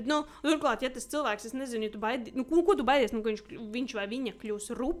 Bet, turklāt, ja tas cilvēks, es nezinu, ja tu baidies, ko tu baidies, ka viņš vai viņa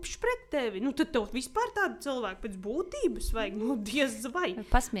kļūs rupšs pret tevi, tad tev vispār tādu cilvēku pēc būtības vajag, diez vai.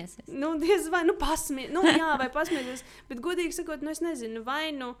 Pasmiesies. Diez vai, vai pasmiesies. Bet, godīgi sakot, es nezinu,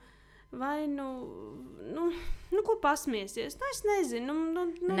 vai vai ko pasmiesies? Nu, es nezinu.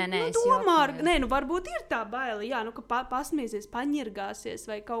 Es domā, jokoju. Varbūt ir tā baila, jā, ka pasmiesies, paņirgāsies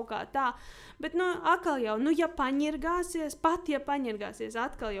vai kaut kā tā. Bet, atkal jau, ja paņirgāsies,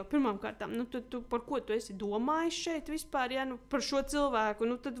 atkal jau pirmkārt, tu par ko tu esi domājis šeit vispār, ja, par šo cilvēku,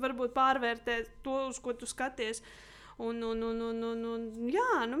 tad varbūt pārvērtē to, uz ko tu skaties. Jā,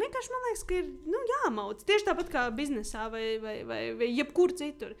 vienkārši man liekas, ka ir jāmauc. Tieši tāpat kā biznesā vai jebkur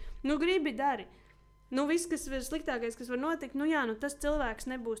citur. Gribi, dari. Viss, kas ir sliktākais, kas var notikt, tas cilvēks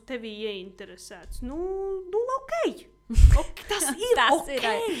nebūs tevī ieinteresēts. Ok. Tas ir ok.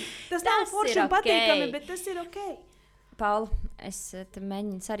 Tas nav forši un patīkami, bet tas ir ok. Paula, es te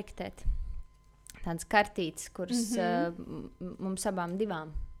mēģinu sariktēt tādas kartītes, kuras mums abām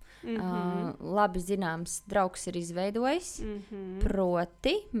divām labi zināms draugs ir izveidojis.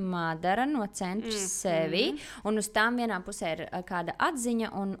 Proti, Madara no centra sevi. Un uz tām vienā pusē ir kāda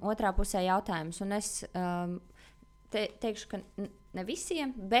atziņa, un otrā pusē jautājums. Un es teikšu, ka ne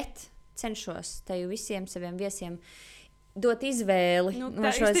visiem, bet cenšos te visiem saviem viesiem dot izvēli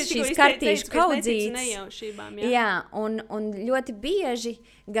no šīs kartīšu kaudzītes. Jā, un ļoti bieži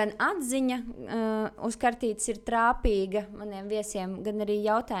gan atziņa uz kartītes ir trāpīga maniem viesiem, gan arī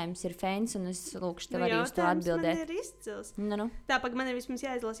jautājums ir fēns, un es lūkšu tev arī uz to atbildēt. Man ir izcils. Tāpēc man ir vismaz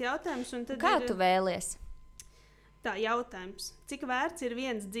jāizlasa jautājums. Kā tu vēlies? Tā, jautājums. Cik vērts ir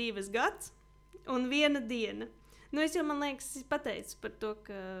viens dzīves gads un viena diena? Es jau, man liekas, pateicu par to,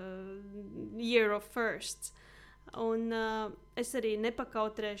 ka year of firsts. Un es arī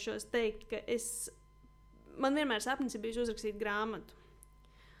nepakautrēšos teikt, ka man vienmēr sapnis ir bijis uzrakstīt grāmatu.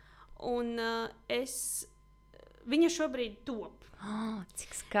 Un viņa šobrīd top.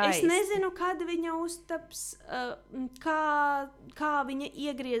 Cik skaisti. Es nezinu, kad viņa uztaps, kā viņa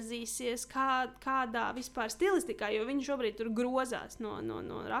iegriezīsies, kādā vispār stilistikā, jo viņa šobrīd tur grozās no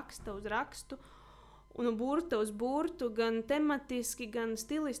raksta uz rakstu. Un no burta uz burtu, gan tematiski, gan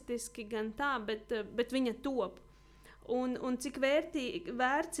stilistiski, gan tā, bet viņa top. Un cik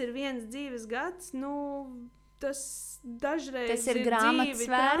vērts ir viens dzīves gads, tas dažreiz ir dzīvi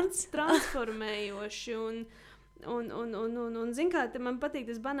transformējoši. Un zin kā, man patīk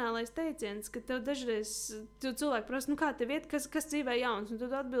tas banālais teiciens, ka tev dažreiz cilvēki prasa, kā tev iet, kas dzīvē jauns, un tu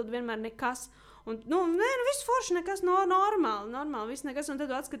atbildi vienmēr nekas. Un, viss forši, nekas normāli, viss nekas, un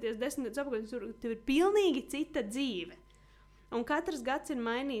tad tu atskaties 10 gadus apkārt, un tev ir pilnīgi cita dzīve. Un katrs gads ir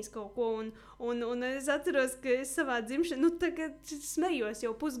mainījis kaut ko, un es atceros, ka es savā dzimšanā, tagad smējos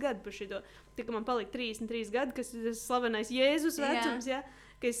jau pusgadu par šito. Tā kā man palika 33 gadi, kas ir tas slavenais Jēzus vecums, ja,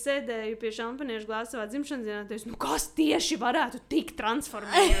 ka es sēdēju pie šampaniešu glāza savā dzimšanas dienā, teicu, kas tieši varētu tik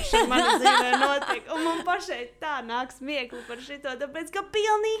transformējoši ar mani dzīvē notiek. Un man pašai tā nāk smiekli par šito, tāpēc, ka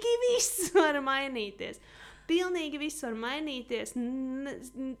pilnīgi viss var mainīties. Pilnīgi viss var mainīties,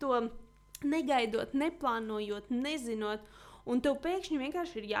 to negaidot, neplānojot, nezinot. Un tev pēkšņi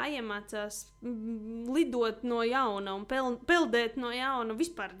vienkārši ir jāiemācās lidot no jauna un peldēt no jauna,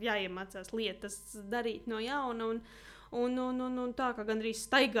 vispār jāiemācās lietas darīt no jauna un tā kā gandrīz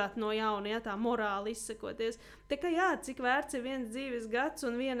staigāt no jauna, ja tā morāli izsakoties. Tā kā jā, cik vērts ir viens dzīves gads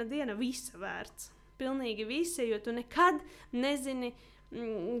un viena diena, visa vērts. Pilnīgi visa, jo tu nekad nezini,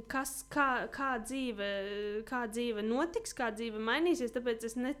 kā dzīve notiks, kā dzīve mainīsies, tāpēc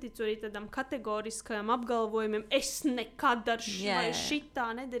es neticu arī tādam kategoriskajam apgalvojumiem, es nekad ar šitā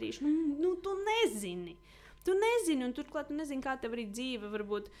nedarīšu. Tu nezini, un turklāt tu nezini, kā tev arī dzīve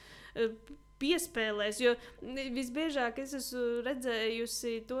varbūt piespēlēs, jo visbiežāk es esmu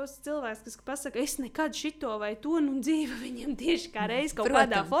redzējusi tos cilvēkus, kas pasaka, es nekad šito vai to, dzīve viņam tieši kā reiz kaut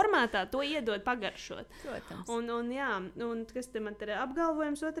kādā formātā to iedod pagaršot. Protams. Un kas te man te ir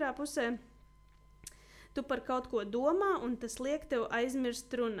apgalvojums otrā pusē? Tu par kaut ko domā, un tas liek tev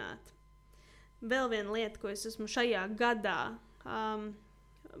aizmirst runāt. Vēl viena lieta, ko es esmu šajā gadā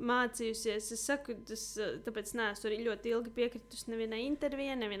mācījusies, es saku, tāpēc neesmu arī ļoti ilgi piekritusi nevienai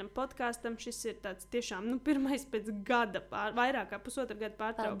intervijai, nevienam podkāstam. Šis ir tāds tiešām pirmais pēc gada, vairāk kā pusotra gada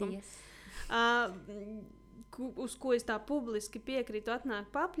pārtraukuma. Uz ko es tā publiski piekrītu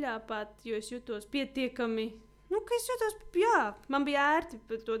atnāk papļāpāt, jo es jutos pietiekami, man bija ērti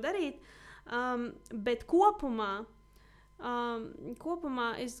to darīt, bet kopumā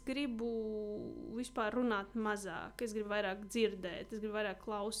es gribu vispār runāt mazāk, es gribu vairāk dzirdēt, es gribu vairāk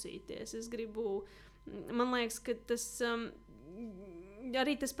klausīties, man liekas, ka tas,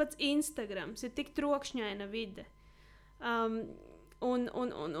 arī tas pats Instagrams ir tik trokšņaina vide, un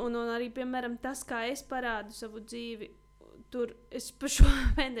arī, piemēram, tas, kā es parādu savu dzīvi, tur es pa šo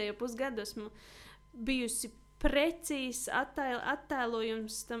pēdējo pusgadu esmu bijusi precīzs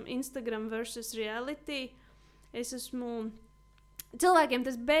attēlojums tam Instagram versus reality. Es esmu cilvēkiem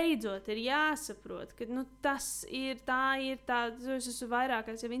tas beidzot ir jāsaprot, ka tas ir tā, es esmu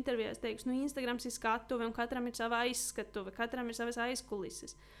vairākās jau intervijās teikusi, Instagrams ir skatuve, un katram ir sava aizskatuve, katram ir savas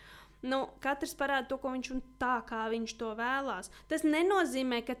aizkulises. Katrs parāda to, ko viņš un tā, kā viņš to vēlās. Tas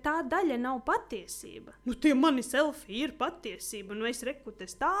nenozīmē, ka tā daļa nav patiesība. Tie mani selfiji ir patiesība, es reku te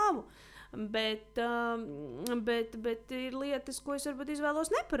stāvu. Bet ir lietas, ko es varbūt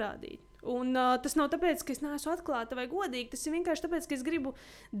izvēlos neparādīt. Un tas nav tāpēc, ka es neesmu atklāta vai godīga. Tas ir vienkārši tāpēc, ka es gribu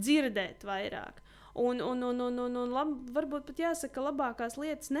dzirdēt vairāk. Un varbūt pat jāsaka, ka labākās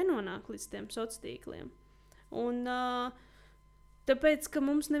lietas nenonāk līdz tiem sociāliem tīkliem. Un tāpēc, ka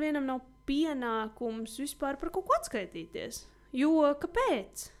mums nevienam nav pienākums vispār par kaut ko atskaitīties. Jo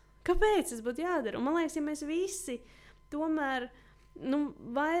kāpēc? Kāpēc tas būtu jādara? Un man liekas, ja mēs visi tomēr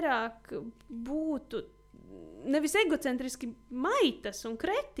vairāk būtu nevis egocentriski maitas un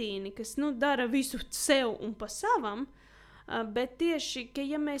kretīni, kas dara visu sev un pa savam, bet tieši, ka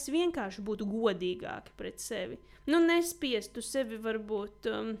ja mēs vienkārši būtu godīgāki pret sevi, nespiestu sevi varbūt,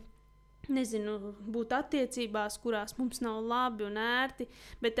 būt attiecībās, kurās mums nav labi un ērti,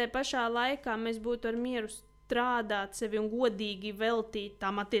 bet tai pašā laikā mēs būtu ar mieru strādāt sevi un godīgi veltīt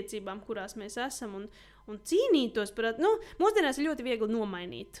tām attiecībām, kurās mēs esam un cīnītos par... mūsdienās ir ļoti viegli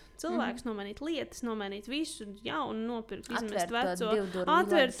nomainīt cilvēkus, nomainīt lietas, nomainīt visu, jaunu nopirkt, izmest veco,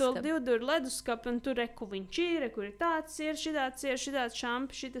 atvērt to divduru leduskapi, un tur reku viņš ir, kur ir tāds, šitāds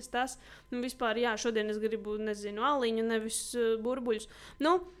šampi, šitas tas, vispār, šodien es gribu, aliņu, nevis burbuļus.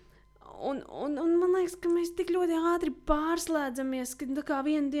 Un man liekas, ka mēs tik ļoti ātri pārslēdzamies, ka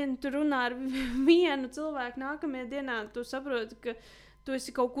vienu dienu tu runā ar vienu cilvēku, nākamajā dienā tu saproti, ka tu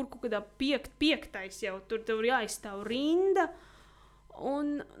esi kaut kādā piektais jau, tur tev ir jāizstāv rinda.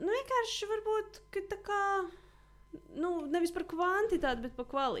 Un vienkārši varbūt, ka tā kā, nevis par kvantitāti, bet par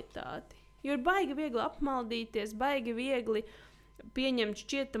kvalitāti. Jo ir baigi viegli apmaldīties, baigi viegli pieņemt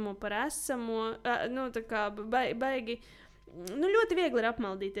šķietamo par esamo, baigi, ļoti viegli ir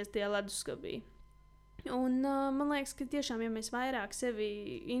apmaldīties tajā leduskapī. Un man liekas, ka tiešām, ja mēs vairāk sevi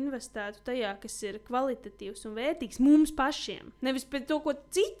investētu tajā, kas ir kvalitatīvs un vērtīgs mums pašiem, nevis pēc to, ko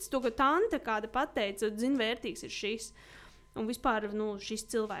cits, to, ko tante kāda pateica, vērtīgs ir šis. Un vispār šis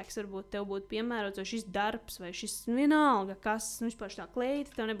cilvēks varbūt tev būtu piemērots, vai šis darbs, vai šis vienalga, kas vispār tā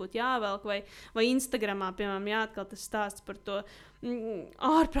kleita tev nebūtu jāvelk, vai Instagramā, piemēram, jāatkal tas stāsts par to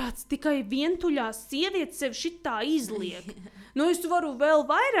ārprāts, tikai vientuļās sievietes sev šitā izliek. Es varu vēl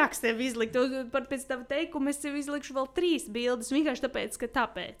vairāk sevi izlikt, pēc tava teikuma es sev izlikšu vēl 3 bildes, vienkārši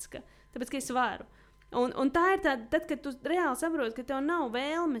tāpēc, ka es varu. Un tā ir tāda, tad, kad tu reāli saproti, ka tev nav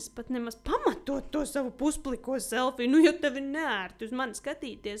vēlmes pat nemaz pamatot to savu puspliko selfiju, ja tev ir neērti uz mani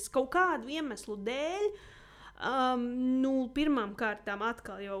skatīties kaut kādu iemeslu dēļ, pirmām kārtām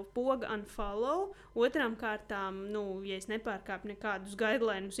atkal jau poga unfollow, otrām kārtām, ja es nepārkāpu nekādus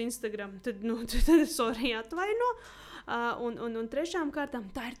guidelines Instagram, tad sorry, atvaino, un trešām kārtām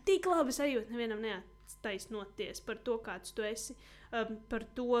tā ir tik labi sajūta, nevienam neattaisnoties par to, kāds tu esi, par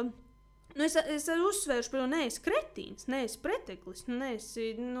to. Es uzsvēršu par to, neesi kretīns, neesi preteklis,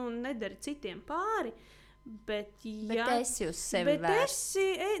 nedari citiem pāri, bet esi uz sevi vērsts.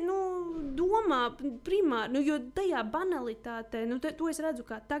 Bet esi, domā primāri, jo tajā banalitātē, to es redzu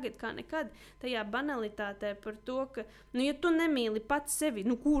kā tagad, kā nekad, tajā banalitātē par to, ka, ja tu nemīli pats sevi,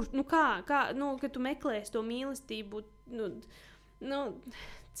 ka tu meklēsi to mīlestību,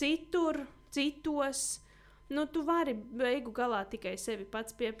 citos, tu vari beigu galā tikai sevi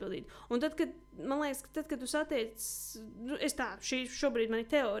pats piepildīt. Un tad, man liekas, kad tu satiec, šobrīd man ir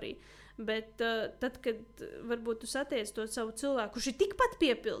teorija, bet tad, kad varbūt tu satiec to savu cilvēku, kurš ir tikpat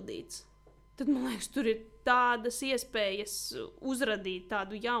piepildīts, tad, man liekas, tur ir tādas iespējas uzradīt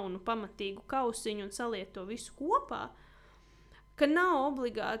tādu jaunu, pamatīgu kausiņu un saliet to visu kopā, ka nav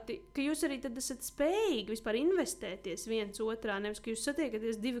obligāti, ka jūs arī tad esat spējīgi vispār investēties viens otrā, nevis, ka jūs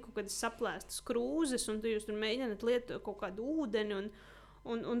satiekaties 2 kaut kādas saplēstas krūzes, un jūs tur mēģināt lietot kaut kādu ūdeni,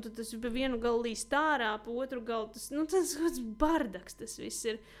 un tad tas pa vienu galu līst ārā, pa otru galu, tas kāds bardaks tas viss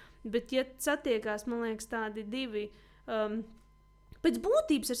ir. Bet, ja satiekās, man liekas, tādi 2 pēc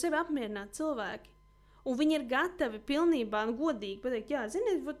būtības ar sevi apmierināt cilvēki, un viņi ir gatavi pilnībā un godīgi pateikt,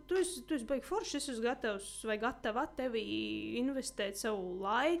 ziniet, tu esi baigi forši, es esmu gatavs vai gatava tevi investēt savu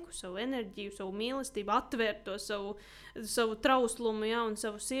laiku, savu enerģiju, savu mīlestību, atvērt to savu trauslumu, un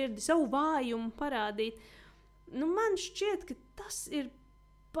savu sirdi, savu vājumu parādīt. Man šķiet, ka tas ir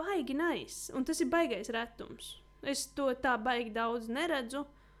baigi nice, un tas ir baigais retums. Es to tā baigi daudz neredzu,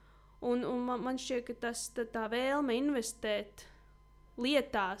 un man šķiet, ka tā vēlme investēt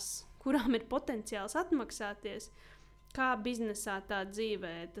lietās, kurām ir potenciāls atmaksāties, kā biznesā, tā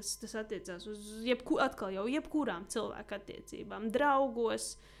dzīvē, tas attiecās uz jebkurām cilvēku attiecībām,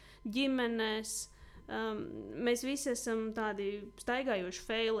 draugos, ģimenēs. Mēs visi esam tādi staigājoši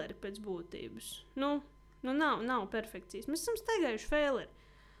faileri pēc būtības. Nav perfekcijas. Mēs esam staigājoši faileri.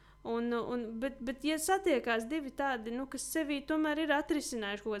 Bet ja satiekās divi tādi, kas sevī tomēr ir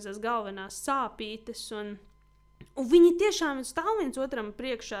atrisinājuši kaut kādas galvenās sāpītes, un viņi tiešām stāv viens otram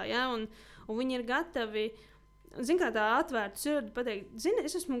priekšā, ja, un viņi ir gatavi, kā tā atvērta sirdi pateikt,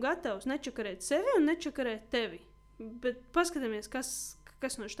 es esmu gatavs nečakarēt sevi un nečakarēt tevi, bet paskatāmies,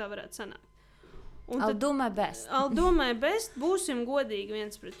 kas no šitā varētu sanākt. I'll do my best, būsim godīgi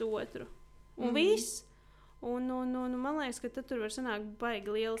viens pret otru. Un viss. Un man liekas, ka tur var sanākt baigi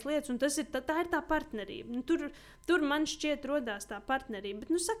lielas lietas, un tā ir tā partnerība. Tur man šķiet rodās tā partnerība,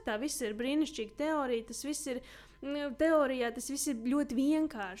 bet, tā viss ir brīnišķīga teorija, tas viss ir teorijā, tas viss ir ļoti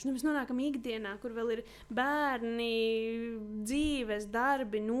vienkārši. Mēs nonākam ikdienā, kur vēl ir bērni, dzīves,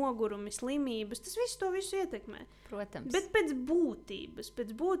 darbi, nogurumi, slimības, tas viss to visu ietekmē. Protams. Bet pēc būtības,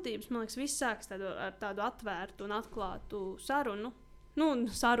 man liekas, viss sāks ar tādu atvērtu un atklātu sarunu,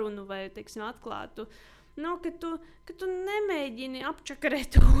 vai, teiksim, atklātu, ka tu nemēģini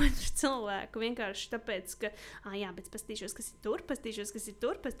apčakarēt otru cilvēku vienkārši tāpēc, ka, bet pastīšos, kas ir tur,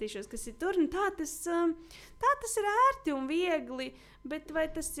 un tā tas ir ērti un viegli, bet vai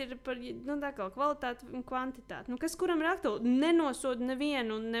tas ir par, tā kā kvalitāti un kvantitāti, kas kuram ir aktuāli, nenosodu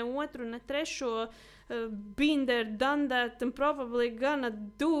nevienu, ne otru, ne trešo, been there, done that, and probably gonna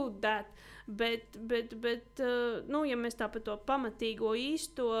do that, bet ja mēs tā par to pamatīgo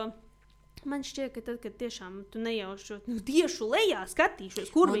īsto, man šķiet, ka tad, kad tiešām tu nejaušot, tieši lejā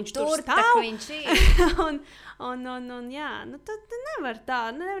skatīšos, kur viņš tur stāv. Viņš ir. Jā, tad nevar tā,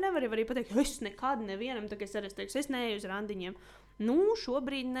 nevar arī pateikt, es nekad nevienam, tā kā es arī teikšu, es neeju uz randiņiem.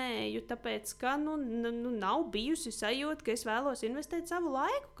 Šobrīd neeju, tāpēc, ka, nav bijusi sajūta, ka es vēlos investēt savu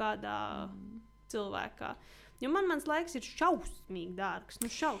laiku kādā cilvēkā. Jo mans laiks ir šausmīgi dārgs,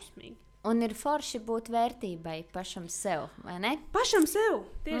 šausmīgi. Un ir forši būt vērtībai pašam sev, vai ne? Pašam sev,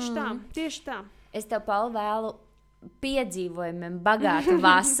 tieši tā. Es tev, Paula, vēlu piedzīvojumiem bagātu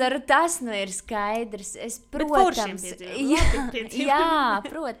vasaru, tas ir skaidrs. Protams,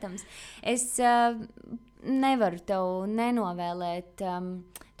 protams. Es nevaru tev nenovēlēt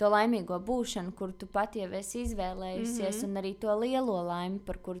to laimīgo būšanu, kur tu pat jau esi izvēlējusies, un arī to lielo laimi,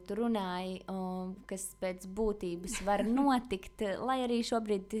 par kuru tu runāji, kas pēc būtības var notikt, lai arī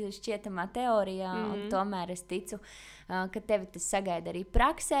šobrīd šķietamā teorijā, un tomēr es ticu, ka tevi tas sagaida arī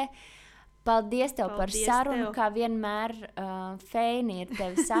praksē. Paldies tev par sarunu, kā vienmēr fēni ir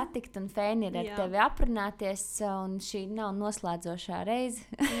tevi satikt un fēni ir ar tevi aprunāties, un šī nav noslēdzošā reize.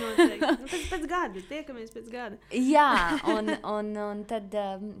 Noteikti. Pēc gada, tiekamies pēc gada. Jā, un tad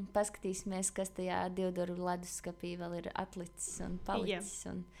paskatīsimies, kas tajā divduru leduskapī vēl ir atlicis un palicis.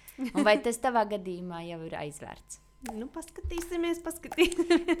 Un vai tas tavā gadījumā jau ir aizvērts? Paskatīsimies.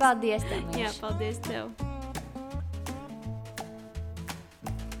 Paldies tev. Jā, paldies tev.